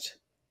just,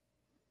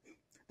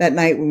 that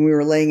night when we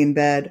were laying in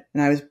bed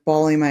and I was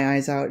bawling my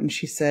eyes out and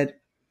she said,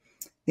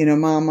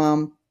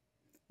 Mom,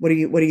 what are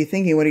you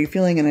thinking? What are you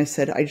feeling? And I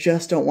said, I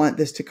just don't want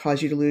this to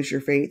cause you to lose your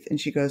faith. And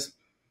she goes,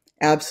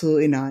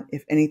 absolutely not.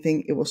 If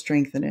anything, it will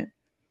strengthen it.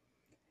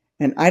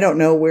 And I don't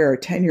know where a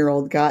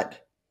 10-year-old got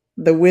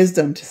the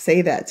wisdom to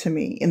say that to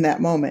me in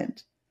that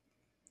moment.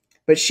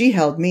 But she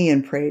held me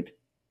and prayed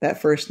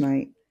that first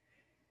night.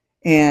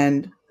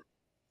 And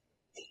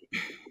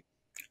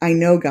I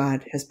know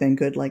God has been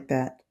good like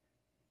that.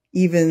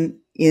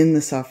 Even in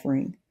the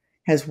suffering,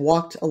 has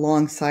walked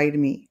alongside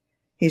me.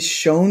 He's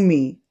shown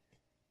me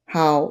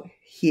how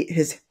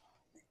his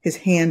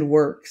hand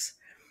works.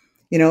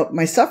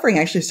 My suffering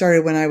actually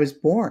started when I was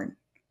born.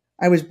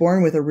 I was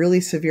born with a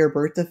really severe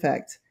birth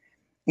defect.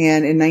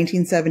 And in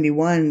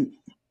 1971,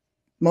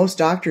 most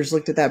doctors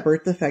looked at that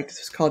birth defect, it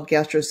was called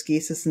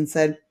gastroschisis, and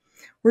said,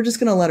 we're just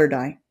going to let her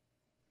die.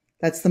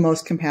 That's the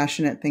most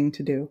compassionate thing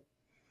to do.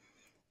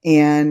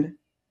 And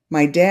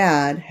my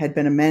dad had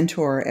been a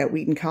mentor at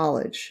Wheaton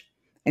College,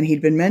 and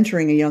he'd been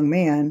mentoring a young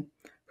man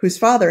whose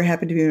father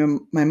happened to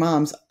be my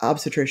mom's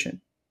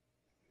obstetrician.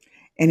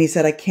 And he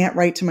said, I can't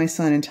write to my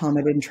son and tell him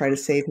I didn't try to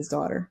save his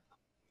daughter.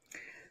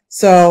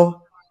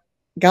 So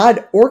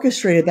God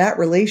orchestrated that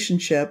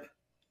relationship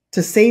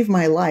to save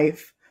my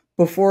life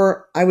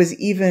before I was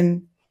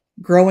even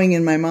growing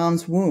in my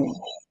mom's womb.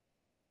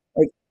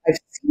 Like, I've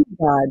seen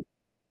God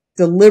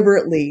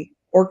deliberately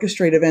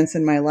orchestrate events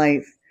in my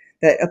life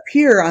that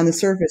appear on the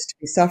surface to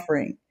be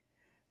suffering,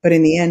 but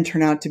in the end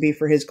turn out to be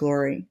for his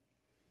glory.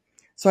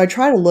 So I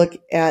try to look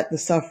at the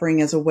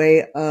suffering as a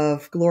way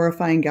of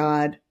glorifying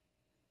God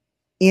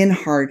in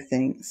hard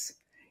things.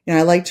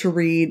 I like to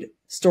read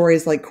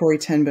stories like Corrie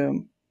ten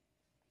Boom.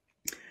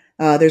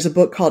 There's a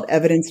book called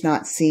Evidence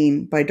Not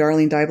Seen by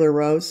Darlene Deibler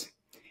Rose.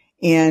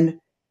 And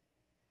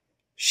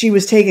she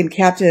was taken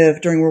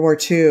captive during World War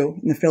II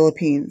in the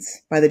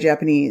Philippines by the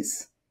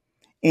Japanese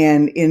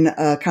and in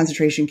a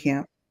concentration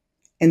camp.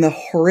 and the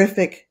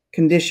horrific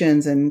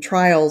conditions and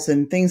trials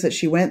and things that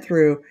she went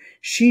through,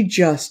 she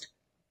just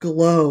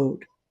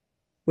glowed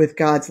with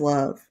God's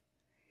love.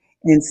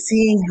 And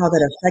seeing how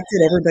that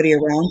affected everybody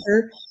around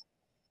her,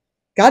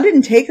 God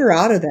didn't take her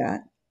out of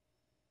that.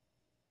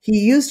 He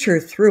used her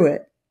through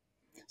it.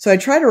 So I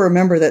try to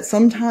remember that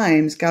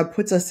sometimes God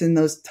puts us in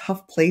those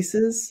tough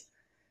places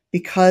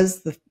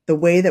because the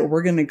way that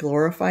we're going to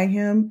glorify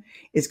him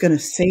is going to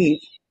save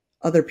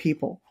other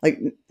people. Like,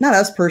 not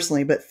us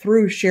personally, but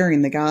through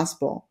sharing the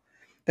gospel,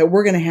 that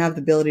we're going to have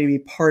the ability to be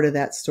part of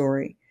that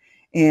story.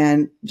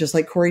 And just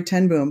like Corrie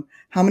ten Boom,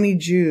 how many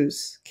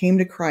Jews came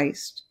to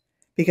Christ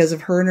because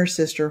of her and her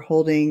sister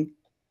holding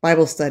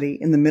Bible study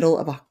in the middle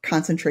of a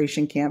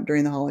concentration camp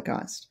during the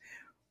Holocaust?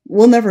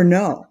 We'll never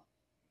know.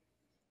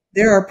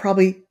 There are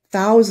probably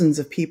thousands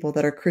of people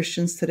that are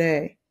Christians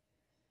today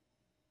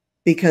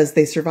because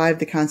they survived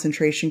the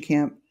concentration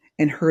camp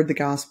and heard the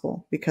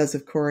gospel because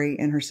of Corrie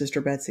and her sister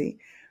Betsy.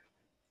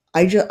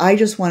 I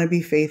just want to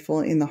be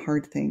faithful in the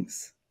hard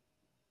things.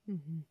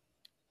 Mm-hmm.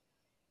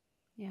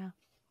 Yeah,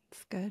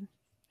 that's good.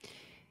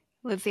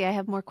 Lizzy, I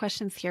have more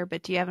questions here,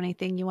 but do you have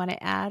anything you want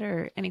to add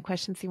or any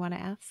questions you want to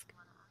ask?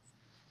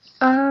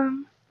 I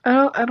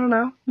don't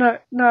know.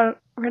 Not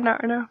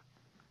right now.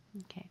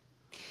 Okay.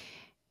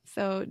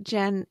 So,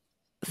 Jen,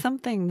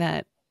 something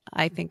that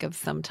I think of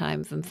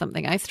sometimes and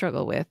something I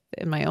struggle with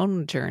in my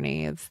own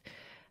journey is,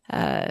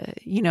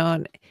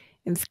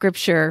 in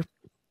Scripture,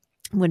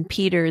 when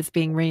Peter is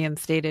being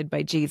reinstated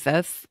by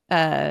Jesus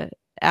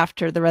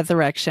after the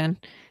resurrection,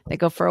 they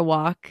go for a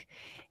walk.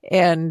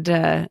 And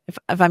if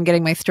I'm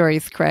getting my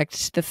stories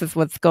correct, this is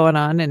what's going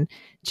on. And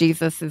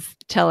Jesus is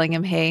telling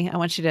him, hey, I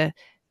want you to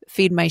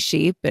feed my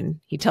sheep.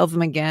 And he tells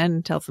him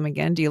again,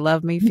 do you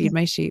love me? Feed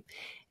my sheep.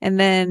 And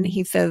then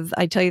he says,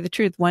 I tell you the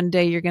truth, one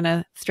day you're going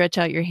to stretch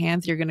out your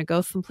hands. You're going to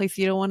go someplace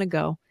you don't want to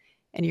go.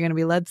 And you're going to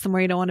be led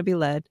somewhere you don't want to be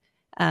led.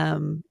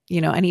 And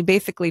he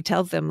basically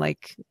tells them,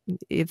 like,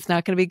 it's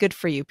not going to be good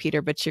for you,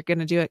 Peter, but you're going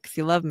to do it because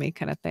you love me,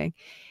 kind of thing.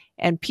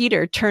 And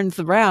Peter turns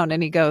around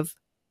and he goes,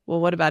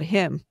 well, what about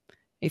him?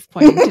 He's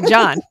pointing to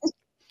John,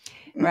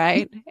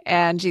 right?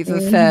 And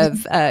Jesus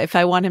says, if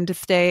I want him to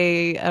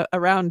stay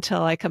around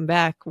till I come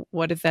back,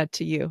 what is that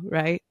to you,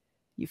 right?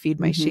 You feed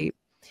my sheep.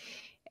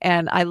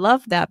 And I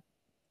love that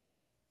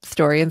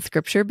story in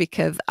Scripture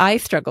because I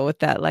struggle with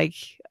that. Like,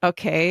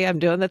 okay, I'm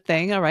doing the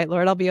thing. All right,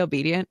 Lord, I'll be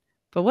obedient.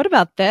 But what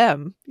about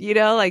them?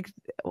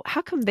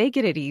 How come they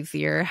get it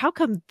easier? How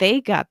come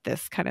they got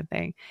this kind of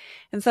thing?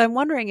 And so I'm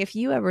wondering if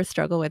you ever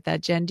struggle with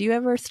that, Jen. Do you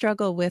ever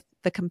struggle with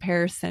the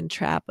comparison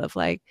trap of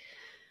like,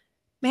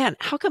 man,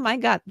 how come I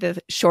got the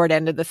short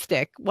end of the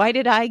stick? Why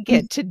did I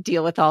get to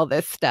deal with all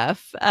this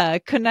stuff?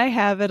 Couldn't I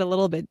have it a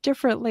little bit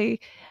differently?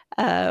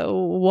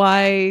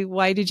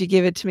 Why did you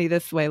give it to me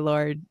this way,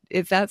 Lord?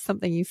 Is that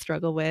something you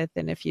struggle with?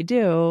 And if you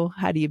do,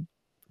 how do you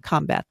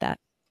combat that?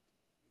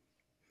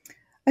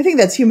 I think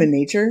that's human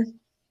nature.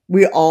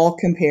 We all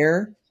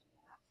compare.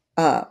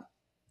 I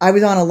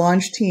was on a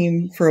launch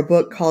team for a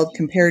book called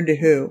Compared to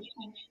Who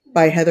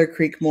by Heather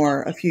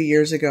Creekmore a few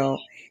years ago.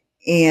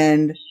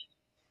 And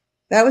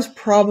that was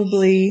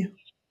probably,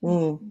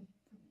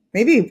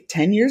 maybe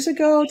 10 years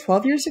ago,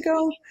 12 years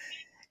ago.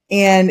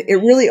 And it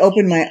really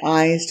opened my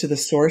eyes to the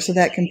source of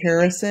that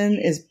comparison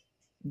is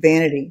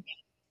vanity.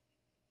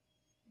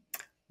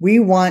 We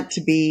want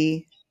to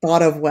be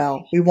thought of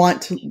well. We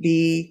want to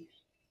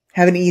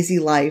have an easy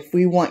life.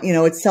 We want,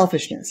 it's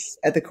selfishness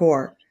at the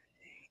core,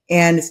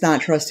 and it's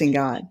not trusting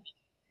God.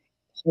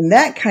 And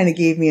that kind of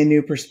gave me a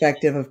new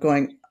perspective of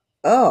going,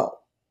 oh,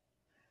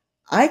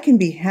 I can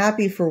be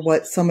happy for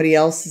what somebody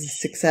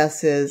else's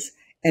success is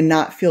and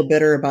not feel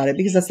bitter about it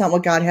because that's not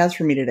what God has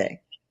for me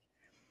today.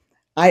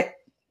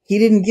 He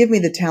didn't give me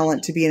the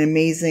talent to be an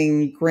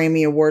amazing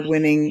Grammy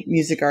award-winning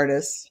music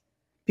artist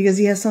because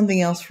he has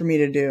something else for me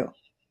to do.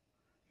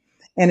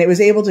 And it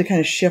was able to kind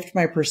of shift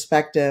my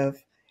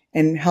perspective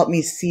and help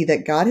me see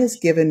that God has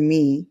given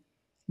me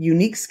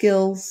unique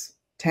skills,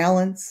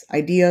 talents,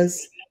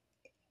 ideas,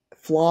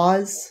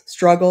 flaws,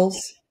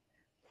 struggles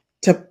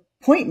to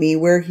point me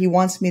where he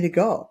wants me to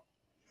go.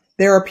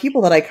 There are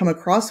people that I come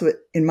across with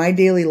in my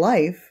daily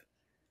life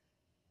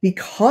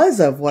because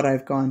of what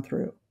I've gone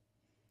through.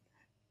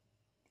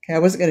 Okay, I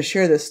wasn't going to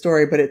share this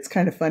story, but it's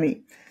kind of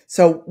funny.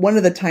 So one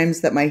of the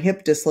times that my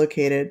hip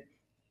dislocated,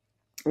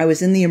 I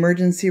was in the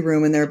emergency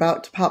room and they're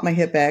about to pop my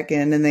hip back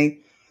in and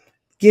they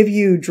give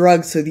you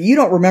drugs so that you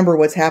don't remember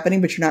what's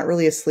happening, but you're not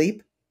really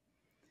asleep.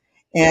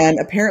 And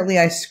apparently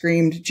I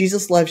screamed,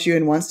 Jesus loves you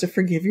and wants to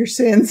forgive your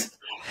sins.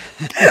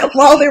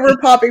 While they were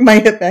popping my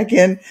hip back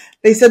in.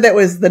 They said that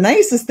was the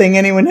nicest thing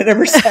anyone had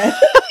ever said.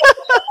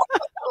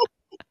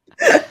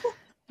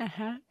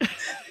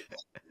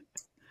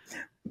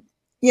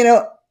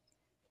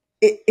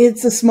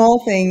 It's a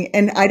small thing,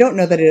 and I don't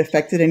know that it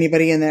affected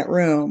anybody in that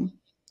room.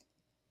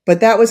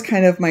 But that was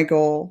kind of my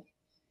goal.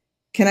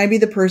 Can I be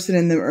the person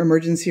in the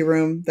emergency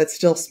room that's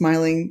still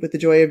smiling with the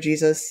joy of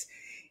Jesus,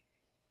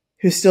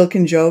 who still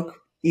can joke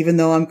even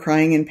though I'm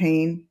crying in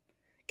pain?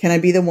 Can I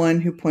be the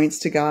one who points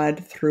to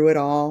God through it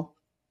all?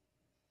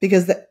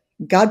 Because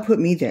God put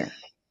me there.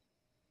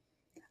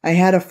 I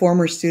had a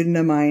former student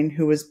of mine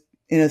who was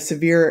in a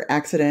severe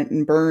accident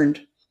and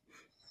burned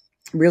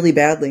really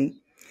badly.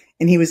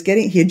 And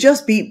he had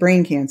just beat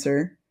brain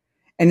cancer.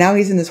 And now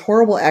he's in this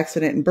horrible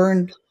accident and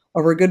burned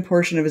over a good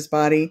portion of his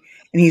body.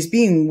 And he's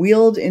being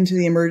wheeled into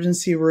the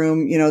emergency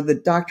room. You know, the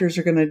doctors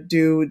are going to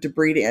do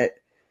debris.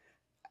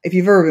 If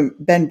you've ever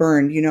been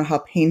burned, you know how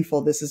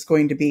painful this is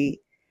going to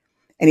be.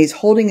 And he's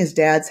holding his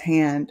dad's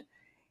hand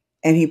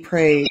and he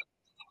prayed.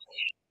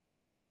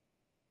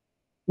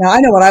 Now, I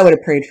know what I would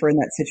have prayed for in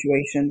that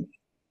situation.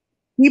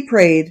 He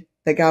prayed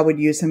that God would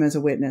use him as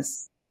a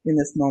witness in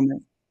this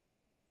moment.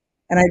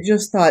 And I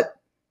just thought,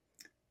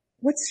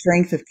 what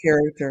strength of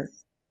character,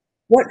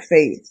 what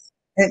faith.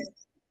 And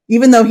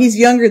even though he's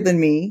younger than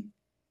me,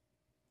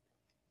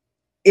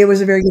 it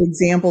was a very good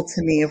example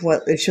to me of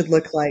what it should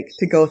look like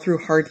to go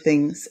through hard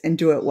things and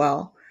do it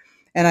well.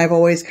 And I've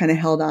always kind of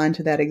held on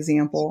to that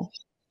example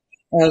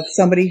of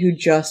somebody who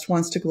just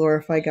wants to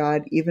glorify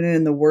God, even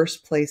in the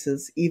worst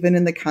places, even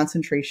in the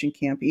concentration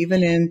camp,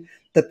 even in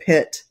the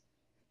pit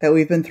that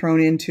we've been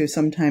thrown into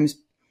sometimes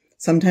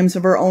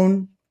of our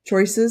own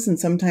choices and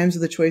sometimes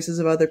of the choices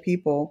of other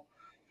people.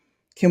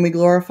 Can we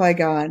glorify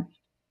God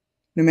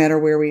no matter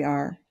where we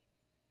are?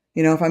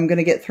 You know, if I'm going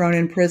to get thrown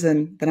in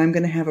prison, then I'm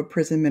going to have a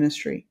prison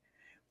ministry.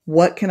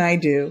 What can I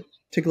do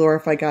to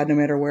glorify God no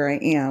matter where I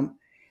am?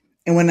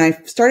 And when I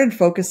started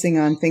focusing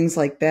on things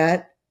like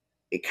that,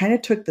 it kind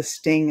of took the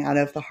sting out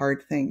of the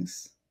hard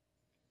things.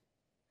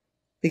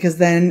 Because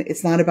then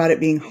it's not about it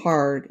being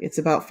hard. It's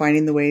about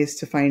finding the ways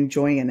to find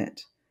joy in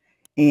it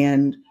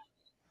and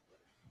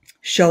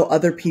show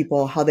other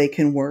people how they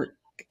can work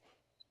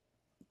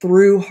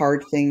through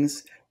hard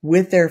things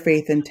with their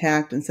faith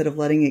intact instead of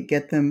letting it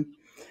get them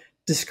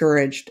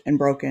discouraged and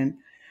broken.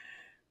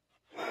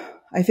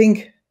 I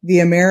think the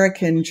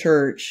American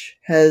church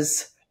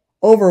has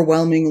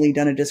overwhelmingly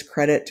done a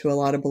discredit to a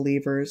lot of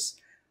believers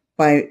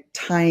by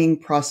tying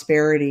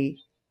prosperity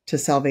to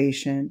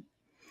salvation.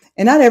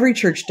 And not every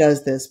church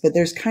does this, but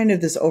there's kind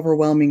of this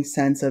overwhelming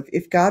sense of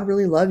if God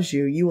really loves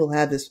you, you will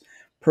have this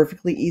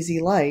perfectly easy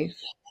life.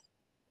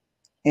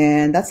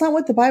 And that's not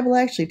what the Bible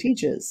actually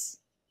teaches.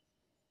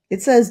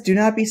 It says, do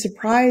not be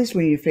surprised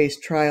when you face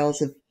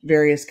trials of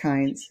various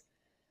kinds.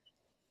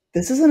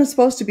 This isn't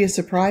supposed to be a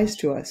surprise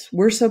to us.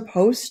 We're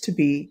supposed to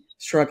be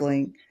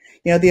struggling.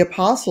 You know, the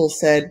apostles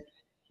said,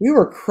 we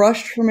were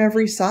crushed from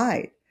every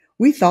side.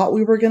 We thought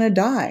we were going to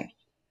die.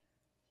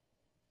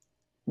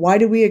 Why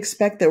do we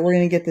expect that we're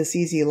going to get this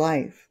easy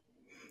life?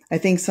 I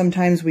think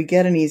sometimes we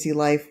get an easy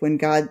life when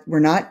we're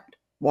not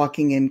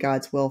walking in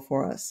God's will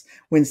for us,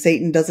 when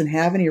Satan doesn't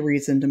have any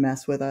reason to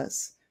mess with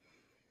us.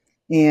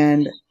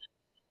 And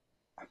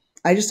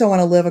I just don't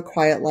want to live a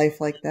quiet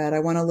life like that. I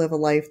want to live a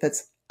life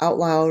that's out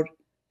loud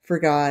for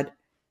God,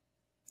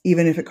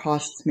 even if it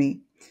costs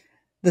me.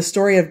 The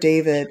story of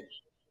David,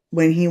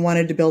 when he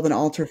wanted to build an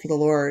altar for the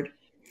Lord,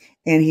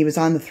 and he was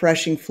on the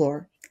threshing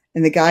floor,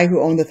 and the guy who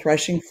owned the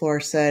threshing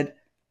floor said,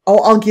 "Oh,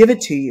 I'll give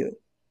it to you."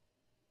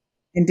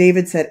 And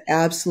David said,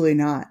 "Absolutely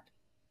not.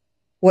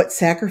 What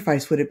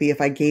sacrifice would it be if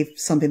I gave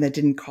something that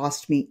didn't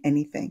cost me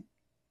anything?"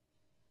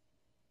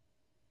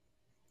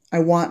 I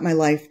want my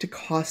life to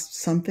cost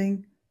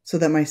something so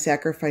that my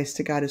sacrifice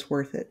to God is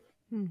worth it.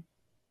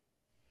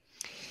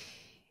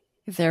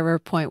 Is there ever a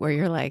point where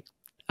you're like,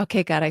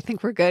 okay, God, I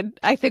think we're good.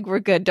 I think we're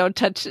good. Don't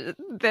touch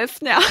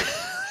this now.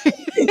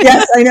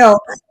 Yes, I know.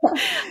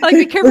 Like,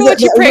 be careful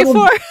what you pray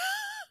for.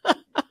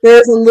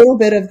 There's a little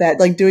bit of that,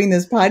 like doing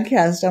this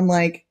podcast, I'm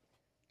like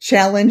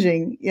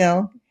challenging, you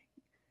know,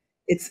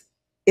 it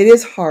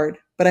is hard,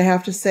 but I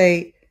have to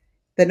say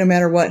that no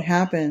matter what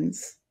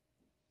happens,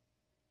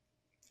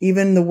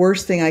 even the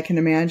worst thing I can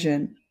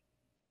imagine,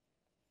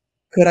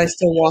 could I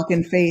still walk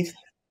in faith?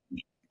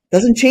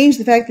 Doesn't change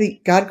the fact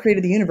that God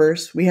created the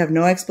universe. We have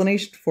no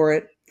explanation for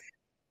it.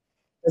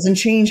 Doesn't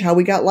change how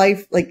we got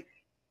life. Like,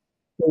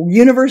 the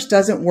universe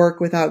doesn't work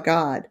without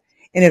God.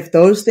 And if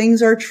those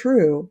things are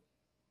true,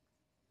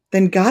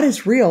 then God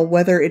is real,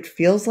 whether it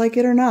feels like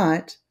it or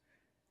not.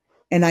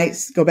 And I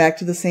go back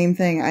to the same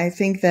thing. I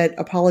think that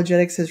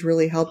apologetics has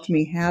really helped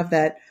me have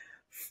that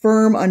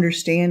firm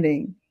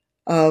understanding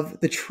of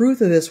the truth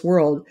of this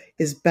world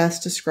is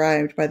best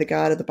described by the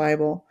God of the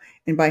Bible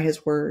and by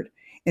his word.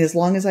 And as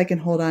long as I can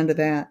hold on to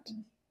that,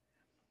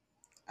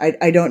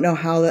 I don't know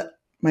how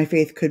my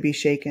faith could be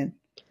shaken.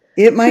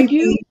 It might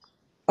be.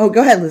 Oh,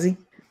 go ahead, Lizzy.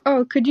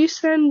 Oh, could you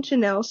send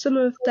Janelle some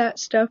of that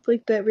stuff,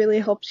 like, that really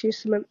helps you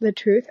cement the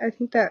truth? I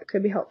think that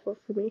could be helpful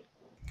for me.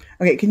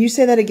 Okay, can you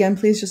say that again,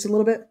 please, just a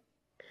little bit?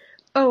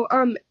 Oh,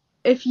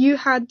 if you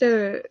had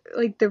the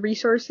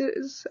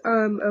resources,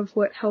 of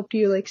what helped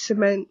you, like,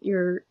 cement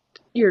your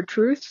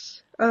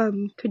truths,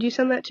 could you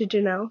send that to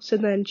Janelle so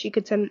then she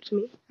could send it to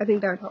me? I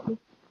think that would help me.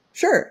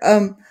 Sure.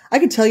 I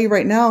can tell you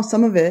right now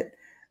some of it.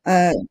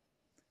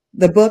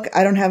 The book,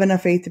 I Don't Have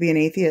Enough Faith to Be an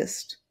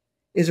Atheist,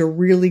 is a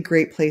really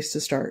great place to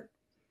start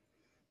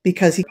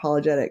because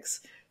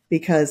apologetics,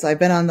 because I've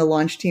been on the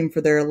launch team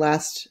for their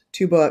last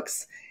 2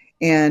 books,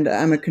 and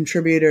I'm a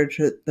contributor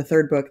to the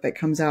 3rd book that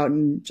comes out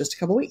in just a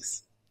couple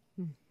weeks.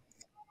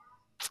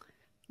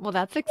 Well,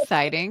 that's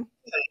exciting.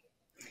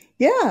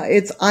 Yeah,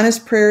 it's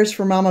honest prayers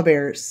for mama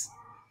bears.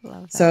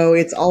 Love that. So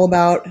it's all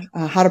about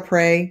how to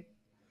pray.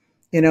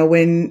 You know,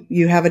 when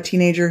you have a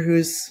teenager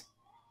who's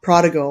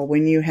prodigal,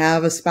 when you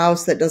have a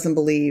spouse that doesn't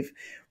believe,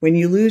 when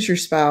you lose your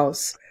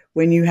spouse,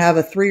 when you have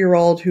a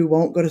 3-year-old who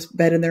won't go to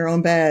bed in their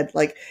own bed,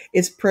 like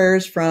it's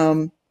prayers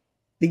from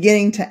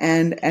beginning to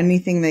end,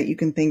 anything that you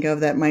can think of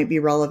that might be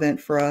relevant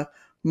for a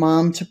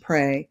mom to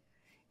pray,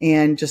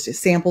 and just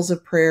samples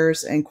of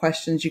prayers and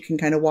questions you can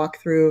kind of walk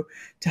through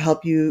to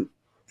help you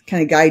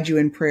kind of guide you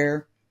in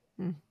prayer.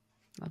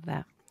 Love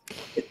that.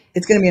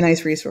 It's going to be a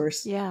nice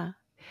resource. Yeah.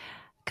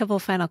 A couple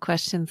of final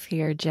questions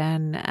here,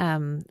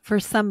 Jen. For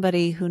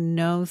somebody who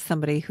knows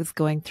somebody who's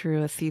going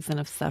through a season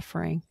of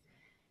suffering,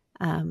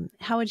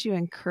 how would you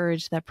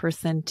encourage that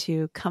person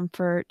to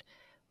comfort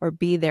or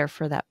be there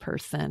for that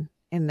person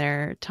in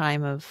their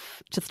time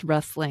of just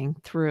wrestling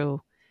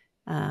through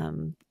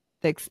the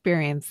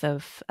experience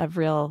of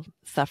real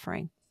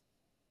suffering?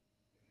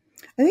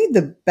 I think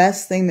the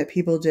best thing that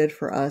people did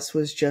for us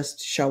was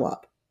just show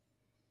up.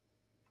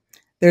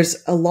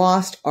 There's a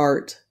lost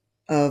art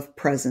of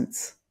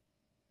presence.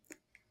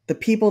 The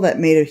people that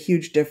made a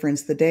huge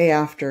difference the day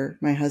after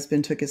my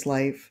husband took his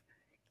life,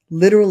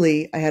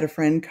 literally, I had a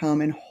friend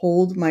come and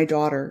hold my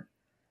daughter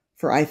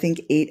for, I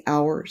think, 8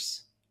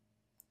 hours.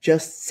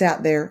 Just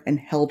sat there and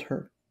held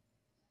her.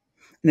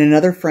 And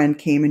another friend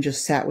came and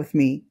just sat with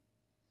me.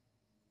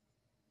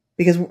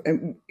 Because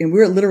and we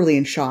were literally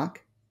in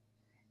shock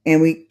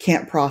and we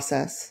can't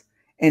process.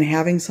 And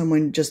having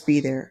someone just be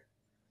there.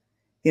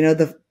 You know,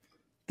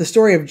 the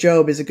story of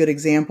Job is a good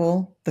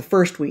example. The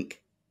first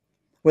week,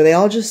 where they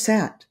all just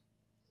sat.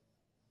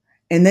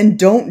 And then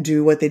don't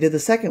do what they did the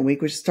second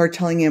week, which is start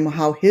telling him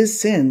how his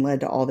sin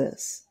led to all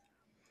this.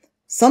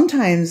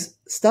 Sometimes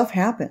stuff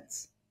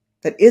happens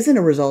that isn't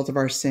a result of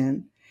our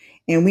sin.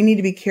 And we need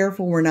to be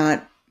careful we're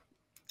not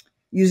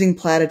using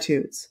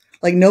platitudes.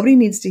 Like nobody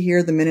needs to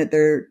hear the minute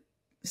their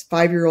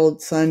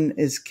 5-year-old son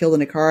is killed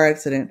in a car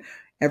accident.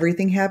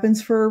 Everything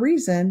happens for a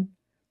reason.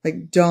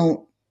 Like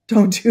don't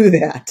do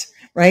that,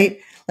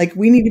 right? Like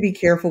we need to be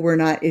careful we're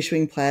not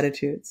issuing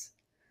platitudes.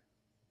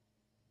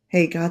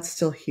 Hey, God's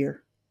still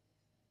here.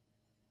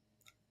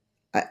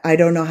 I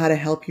don't know how to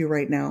help you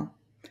right now.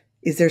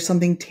 Is there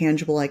something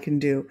tangible I can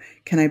do?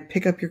 Can I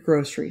pick up your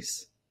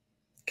groceries?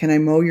 Can I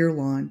mow your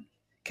lawn?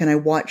 Can I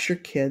watch your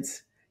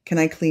kids? Can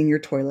I clean your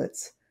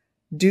toilets?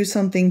 Do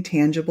something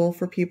tangible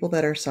for people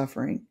that are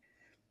suffering.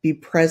 Be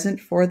present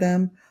for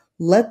them.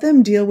 Let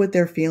them deal with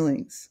their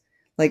feelings.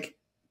 Like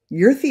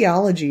your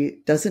theology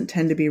doesn't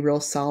tend to be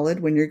real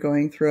solid when you're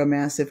going through a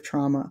massive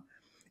trauma.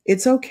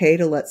 It's okay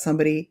to let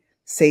somebody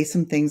say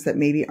some things that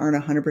maybe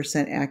aren't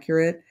 100%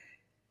 accurate.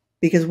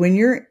 Because when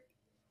you're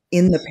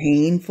in the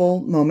painful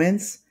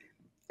moments,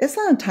 it's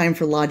not a time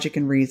for logic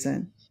and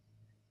reason.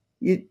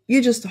 You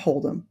just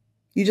hold them.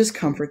 You just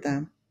comfort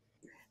them.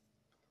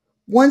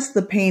 Once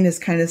the pain has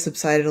kind of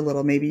subsided a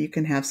little, maybe you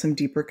can have some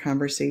deeper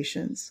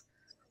conversations.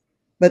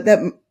 But that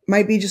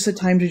might be just a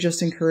time to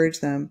just encourage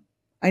them.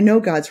 I know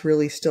God's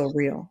really still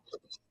real.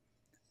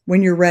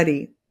 When you're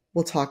ready,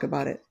 we'll talk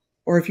about it.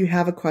 Or if you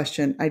have a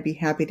question, I'd be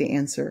happy to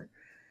answer.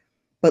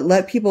 But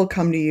let people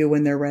come to you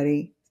when they're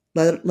ready.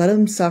 Let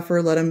them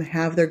suffer. Let them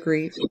have their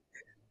grief.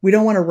 We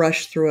don't want to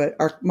rush through it.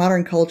 Our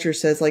modern culture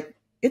says, like,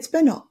 it's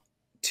been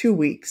 2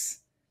 weeks.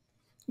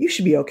 You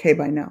should be okay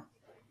by now.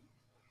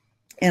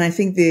 And I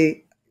think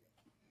the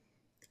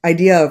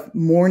idea of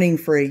mourning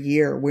for a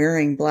year,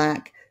 wearing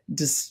black,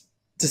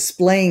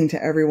 displaying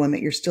to everyone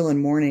that you're still in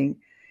mourning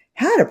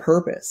had a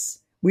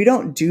purpose. We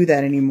don't do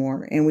that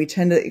anymore. And we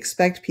tend to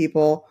expect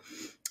people,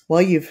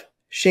 well, you've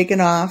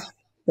shaken off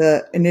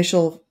the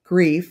initial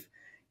grief.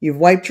 You've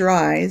wiped your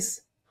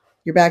eyes.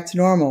 You're back to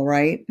normal,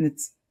 right? And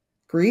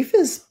grief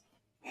is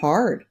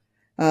hard.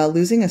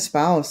 Losing a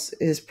spouse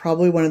is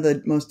probably one of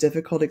the most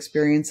difficult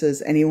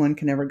experiences anyone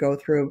can ever go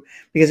through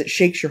because it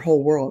shakes your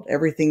whole world.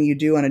 Everything you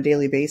do on a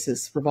daily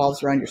basis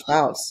revolves around your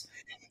spouse.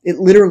 It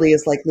literally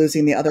is like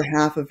losing the other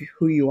half of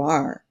who you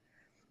are.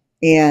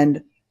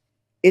 And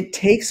it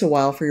takes a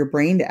while for your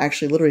brain to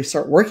actually literally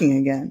start working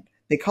again.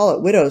 They call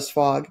it widow's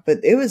fog, but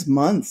it was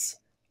months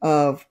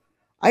of,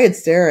 I would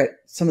stare at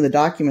some of the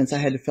documents I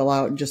had to fill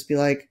out and just be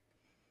like,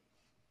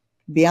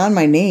 beyond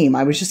my name,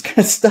 I was just kind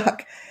of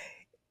stuck.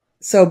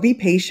 So be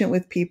patient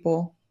with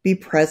people, be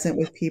present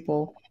with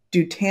people,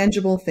 do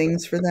tangible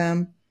things for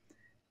them,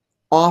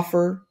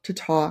 offer to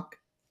talk,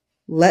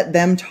 let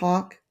them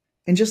talk,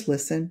 and just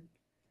listen.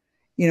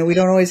 You know, we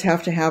don't always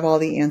have to have all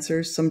the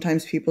answers.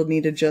 Sometimes people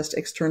need to just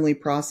externally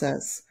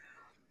process,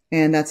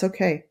 and that's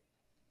okay.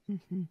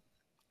 Mm-hmm.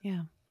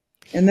 Yeah.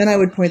 And then I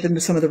would point them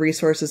to some of the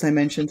resources I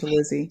mentioned to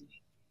Lizzy.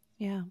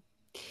 Yeah.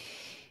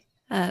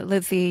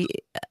 Lizzy,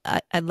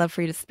 I'd love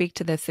for you to speak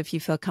to this if you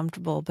feel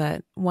comfortable,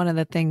 but one of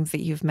the things that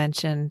you've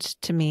mentioned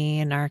to me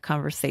in our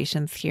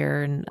conversations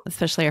here, and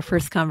especially our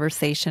first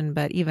conversation,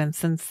 but even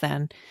since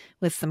then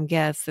with some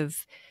guests,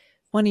 is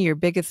one of your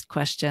biggest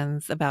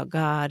questions about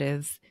God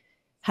is,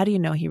 how do you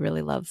know he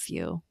really loves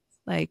you?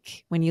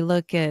 Like when you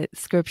look at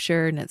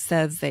scripture and it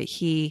says that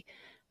he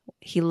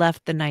he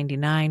left the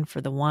 99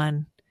 for the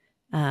one.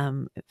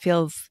 It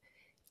feels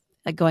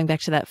like going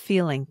back to that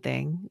feeling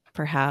thing,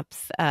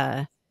 perhaps.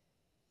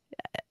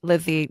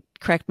 Lizzy,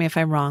 correct me if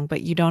I'm wrong,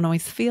 but you don't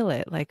always feel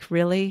it. Like,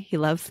 really? He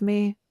loves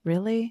me?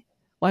 Really?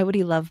 Why would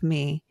he love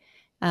me?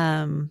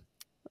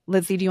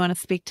 Lizzy, do you want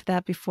to speak to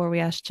that before we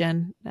ask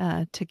Jen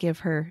to give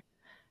her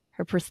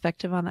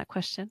perspective on that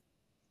question?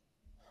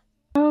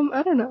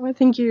 I don't know. I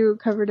think you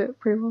covered it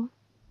pretty well.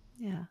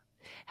 Yeah.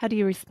 How do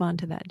you respond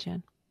to that,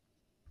 Jen?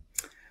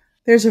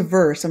 There's a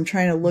verse I'm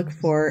trying to look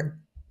for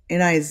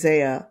in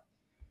Isaiah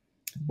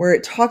where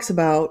it talks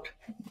about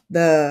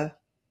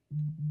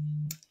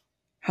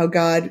how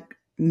God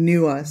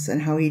knew us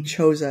and how he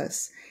chose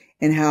us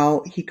and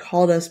how he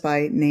called us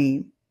by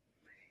name.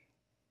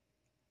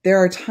 There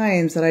are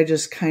times that I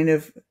just kind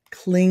of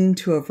cling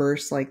to a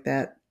verse like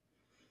that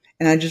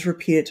and I just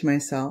repeat it to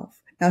myself.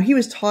 Now, he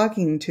was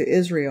talking to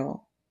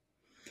Israel,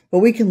 but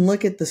we can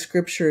look at the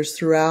scriptures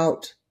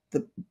throughout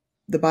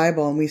the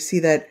Bible and we see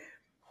that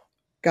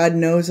God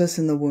knows us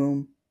in the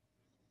womb.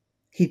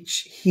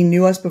 He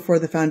knew us before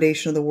the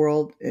foundation of the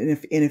world in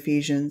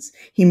Ephesians.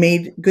 He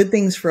made good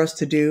things for us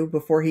to do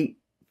before he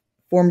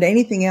formed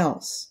anything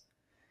else.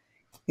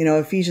 You know,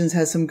 Ephesians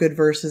has some good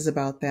verses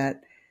about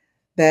that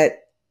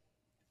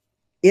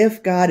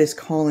if God is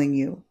calling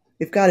you,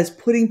 if God is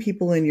putting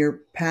people in your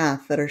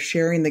path that are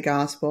sharing the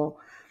gospel,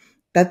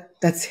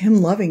 that's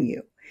him loving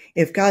you.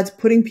 If God's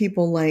putting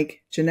people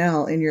like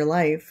Janelle in your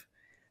life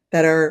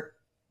that are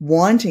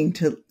wanting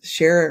to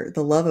share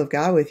the love of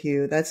God with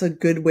you, that's a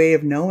good way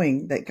of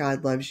knowing that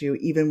God loves you,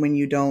 even when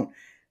you don't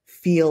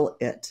feel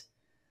it.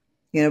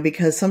 You know,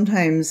 because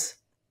sometimes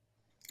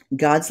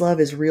God's love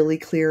is really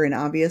clear and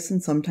obvious,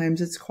 and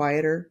sometimes it's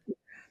quieter.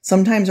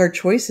 Sometimes our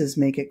choices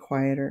make it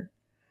quieter.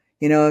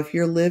 You know, if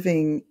you're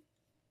living,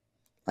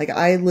 like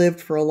I lived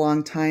for a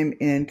long time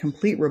in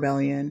complete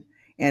rebellion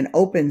and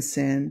open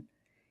sin,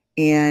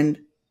 and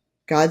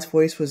God's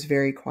voice was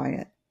very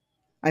quiet.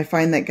 I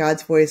find that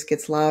God's voice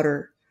gets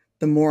louder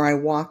the more I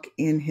walk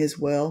in his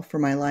will for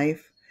my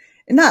life.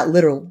 And not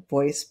literal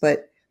voice,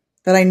 but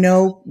that I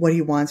know what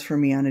he wants from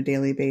me on a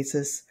daily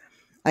basis.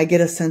 I get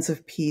a sense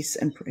of peace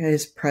and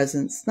his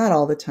presence, not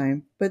all the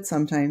time, but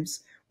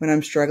sometimes when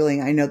I'm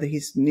struggling, I know that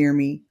he's near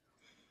me.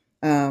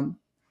 There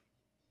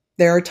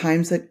are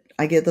times that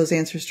I get those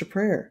answers to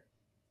prayer.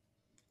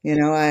 You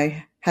know,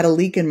 I had a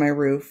leak in my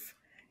roof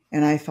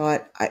and I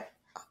thought,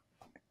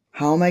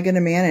 how am I going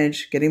to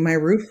manage getting my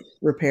roof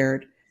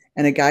repaired?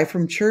 And a guy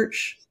from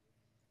church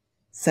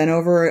sent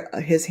over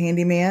his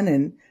handyman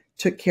and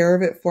took care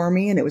of it for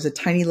me. And it was a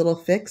tiny little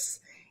fix.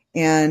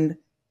 And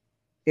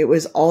it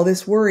was all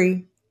this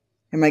worry.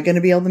 Am I going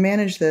to be able to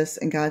manage this?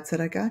 And God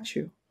said, I got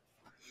you.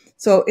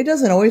 So it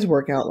doesn't always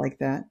work out like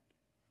that.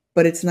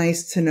 But it's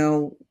nice to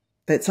know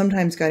that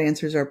sometimes God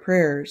answers our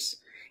prayers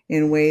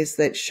in ways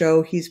that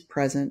show he's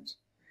present,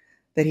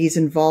 that he's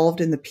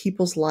involved in the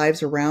people's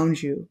lives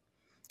around you.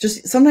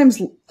 Just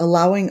sometimes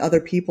allowing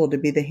other people to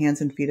be the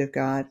hands and feet of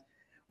God.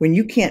 When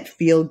you can't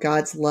feel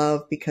God's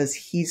love because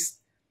he's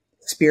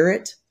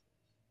spirit,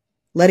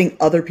 letting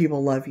other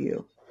people love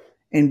you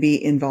and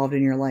be involved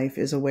in your life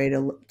is a way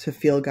to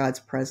feel God's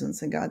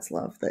presence and God's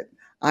love that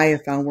I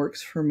have found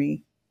works for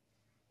me.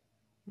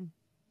 What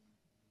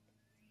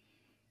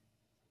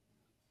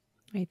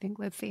do you think,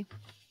 Lizzy?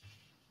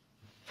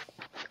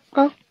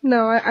 Oh,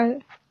 no,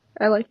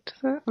 I liked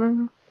that. I don't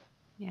know.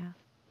 Yeah.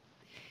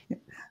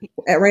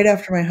 Right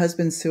after my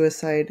husband's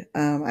suicide,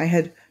 I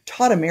had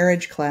taught a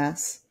marriage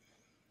class.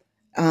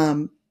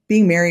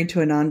 Being married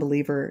to a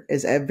non-believer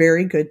is a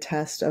very good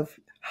test of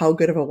how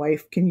good of a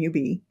wife can you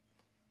be.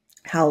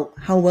 How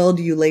well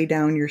do you lay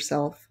down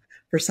yourself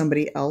for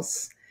somebody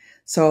else?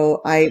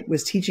 So I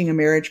was teaching a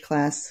marriage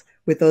class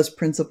with those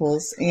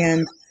principles,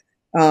 and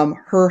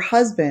her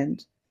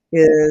husband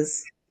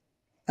is,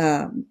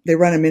 they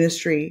run a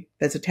ministry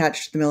that's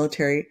attached to the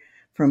military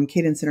from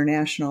Cadence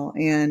International,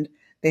 and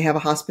they have a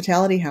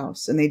hospitality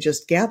house, and they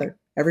just gather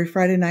every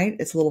Friday night.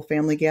 It's a little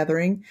family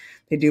gathering.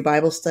 They do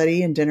Bible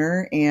study and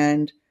dinner,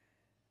 and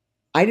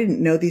I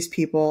didn't know these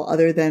people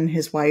other than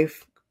his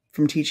wife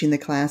from teaching the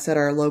class at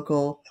our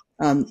local,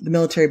 the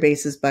military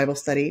bases Bible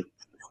study.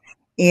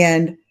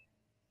 And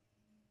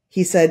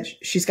he said,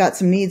 she's got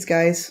some needs,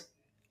 guys.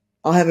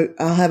 I'll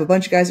have a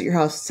bunch of guys at your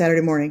house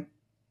Saturday morning.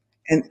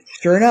 And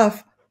sure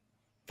enough,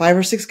 5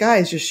 or 6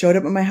 guys just showed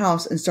up at my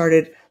house and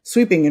started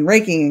sweeping and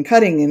raking and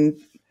cutting, and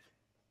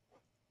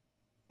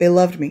they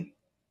loved me.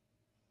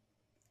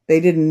 They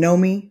didn't know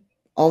me.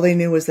 All they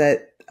knew was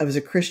that I was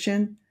a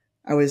Christian,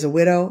 I was a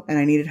widow, and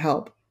I needed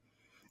help.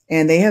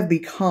 And they have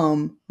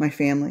become my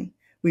family.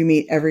 We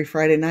meet every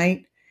Friday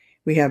night.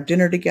 We have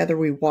dinner together.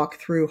 We walk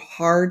through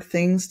hard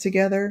things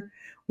together.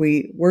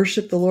 We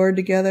worship the Lord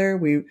together.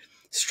 We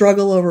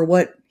struggle over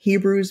what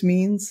Hebrews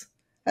means.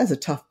 That's a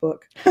tough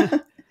book.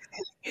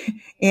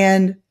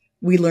 And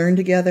we learn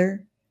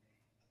together.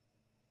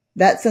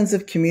 That sense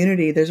of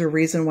community, there's a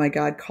reason why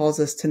God calls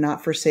us to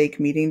not forsake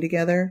meeting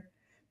together,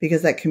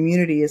 because that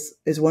community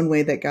is one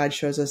way that God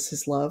shows us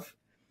his love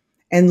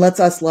and lets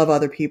us love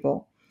other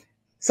people.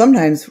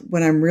 sometimes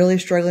when I'm really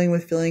struggling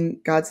with feeling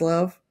God's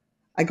love,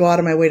 I go out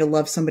of my way to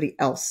love somebody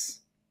else,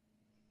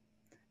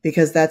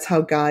 because that's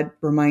how God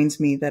reminds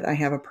me that I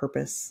have a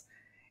purpose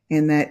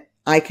and that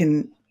I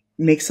can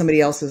make somebody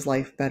else's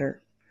life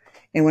better.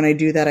 And when I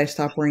do that, I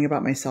stop worrying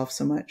about myself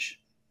so much.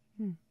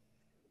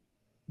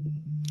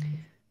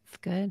 That's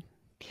good.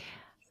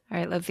 All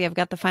right, Lizzy, I've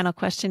got the final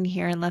question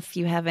here, unless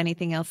you have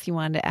anything else you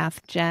wanted to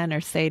ask Jen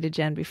or say to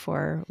Jen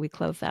before we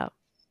close out.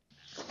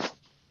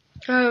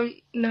 No,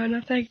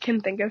 nothing I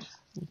can think of.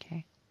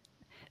 Okay.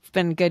 It's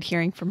been good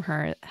hearing from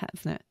her,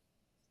 hasn't it?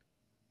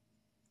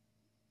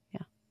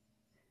 Yeah.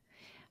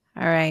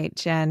 All right,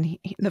 Jen,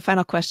 the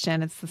final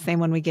question, it's the same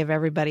one we give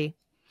everybody.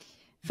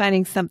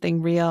 Finding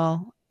something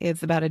real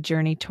is about a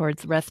journey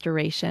towards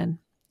restoration,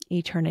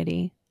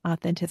 eternity,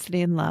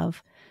 authenticity, and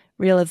love.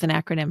 REAL is an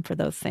acronym for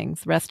those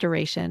things: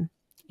 restoration,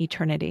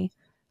 eternity,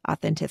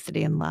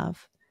 authenticity, and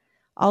love.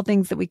 All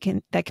things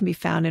that can be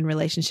found in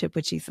relationship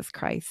with Jesus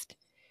Christ.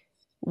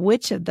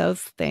 Which of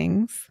those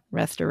things,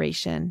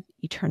 restoration,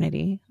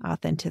 eternity,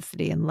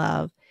 authenticity, and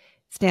love,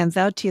 stands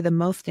out to you the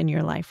most in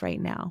your life right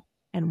now,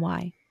 and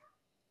why?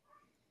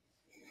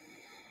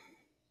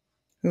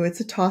 Oh,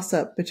 it's a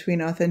toss-up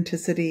between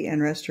authenticity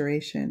and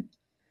restoration,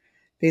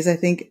 because I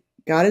think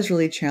God has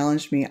really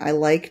challenged me. I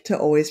like to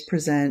always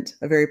present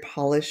a very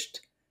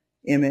polished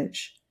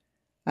image.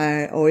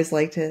 I always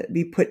like to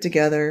be put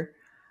together.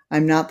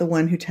 I'm not the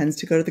one who tends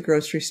to go to the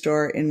grocery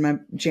store in my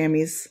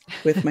jammies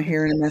with my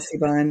hair in a messy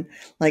bun.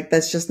 Like,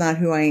 that's just not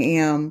who I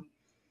am.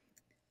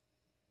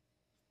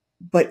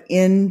 But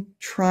in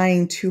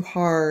trying too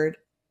hard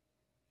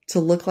to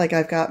look like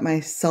I've got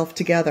myself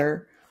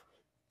together,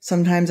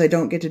 sometimes I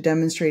don't get to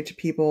demonstrate to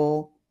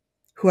people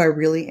who I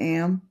really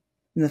am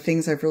and the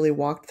things I've really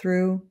walked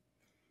through.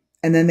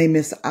 And then they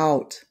miss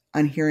out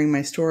on hearing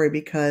my story,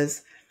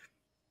 because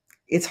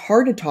it's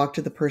hard to talk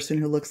to the person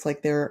who looks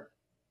like they're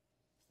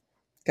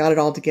got it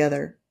all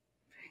together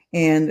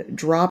and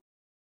drop,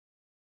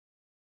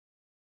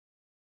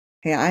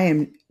 hey, I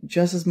am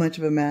just as much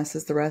of a mess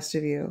as the rest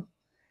of you,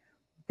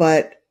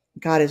 but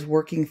God is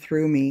working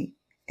through me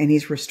and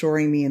he's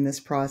restoring me in this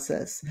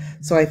process.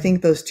 So I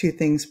think those two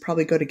things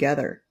probably go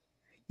together.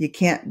 You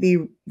can't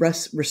be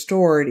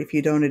restored if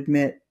you don't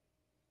admit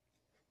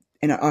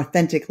and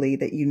authentically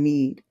that you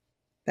need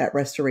that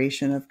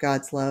restoration of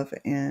God's love.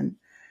 And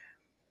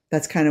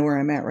that's kind of where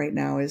I'm at right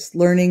now, is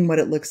learning what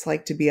it looks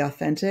like to be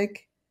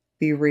authentic,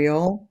 be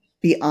real,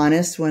 be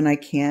honest when I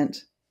can't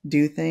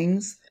do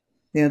things.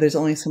 You know, there's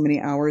only so many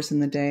hours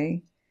in the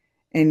day,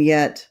 and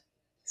yet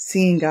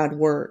seeing God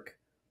work.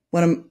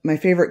 One of my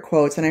favorite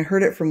quotes, and I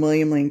heard it from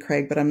William Lane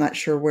Craig, but I'm not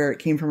sure where it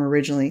came from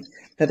originally,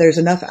 that there's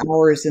enough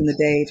hours in the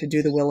day to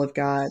do the will of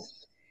God,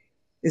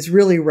 is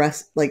really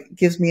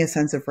gives me a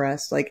sense of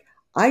rest. Like,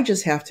 I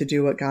just have to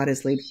do what God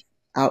has laid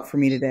out for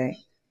me today.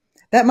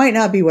 That might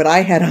not be what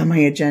I had on my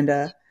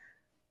agenda,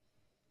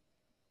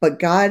 but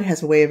God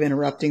has a way of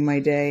interrupting my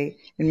day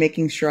and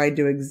making sure I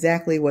do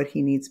exactly what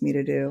he needs me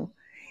to do.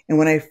 And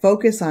when I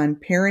focus on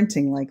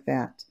parenting like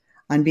that,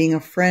 on being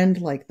a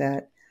friend like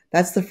that,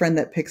 that's the friend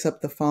that picks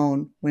up the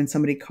phone when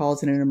somebody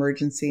calls in an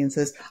emergency and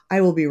says,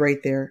 I will be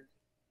right there.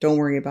 Don't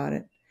worry about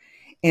it.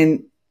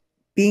 And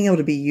being able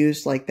to be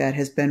used like that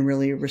has been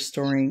really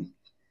restoring,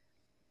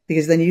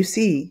 because then you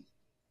see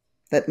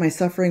that my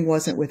suffering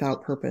wasn't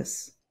without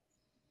purpose.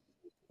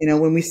 You know,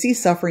 when we see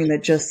suffering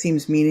that just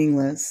seems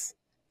meaningless,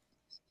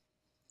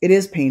 it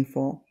is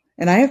painful.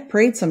 And I have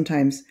prayed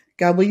sometimes,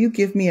 God, will you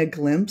give me a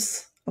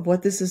glimpse of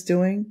what this is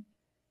doing?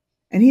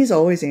 And he's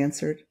always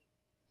answered.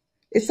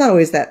 It's not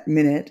always that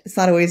minute. It's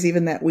not always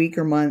even that week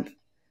or month.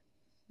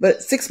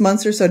 But 6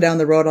 months or so down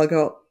the road, I'll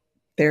go,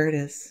 there it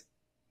is.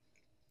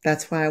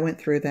 That's why I went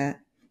through that,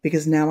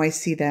 because now I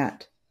see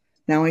that.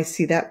 Now I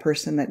see that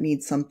person that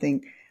needs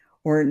something,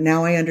 or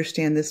now I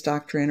understand this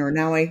doctrine, or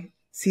now I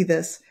see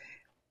this.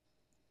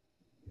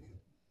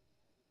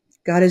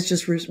 God has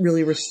just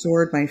really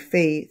restored my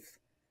faith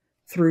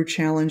through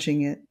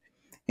challenging it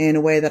in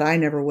a way that I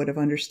never would have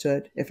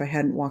understood if I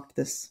hadn't walked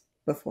this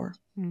before.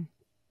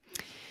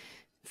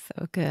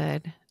 So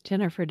good.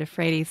 Jennifer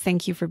DeFrates,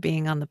 thank you for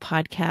being on the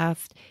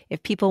podcast.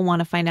 If people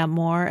want to find out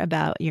more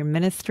about your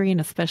ministry, and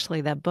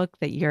especially that book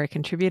that you're a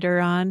contributor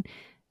on,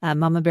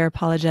 Mama Bear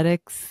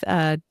Apologetics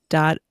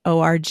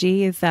 .org,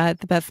 is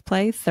that the best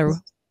place? Or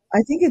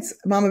I think it's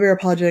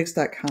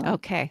mamabearapologetics.com.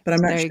 Okay. But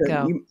I'm not there sure. You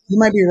go. You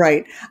might be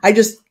right. I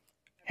just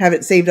have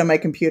it saved on my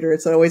computer.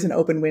 It's always an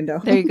open window.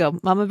 There you go.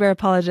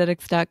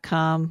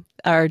 mamabearapologetics.com,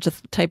 or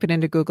just type it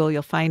into Google.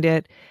 You'll find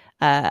it.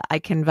 I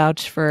can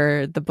vouch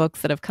for the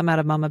books that have come out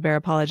of Mama Bear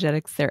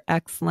Apologetics. They're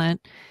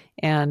excellent.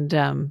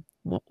 And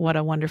what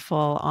a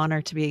wonderful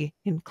honor to be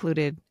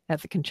included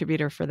as a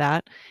contributor for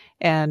that.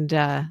 And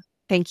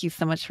thank you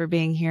so much for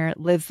being here.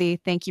 Lizzy,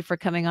 thank you for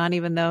coming on,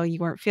 even though you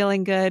weren't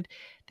feeling good.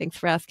 Thanks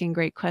for asking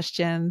great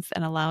questions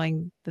and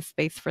allowing the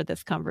space for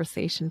this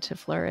conversation to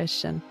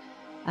flourish. And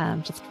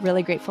just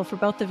really grateful for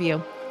both of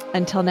you.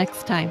 Until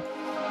next time.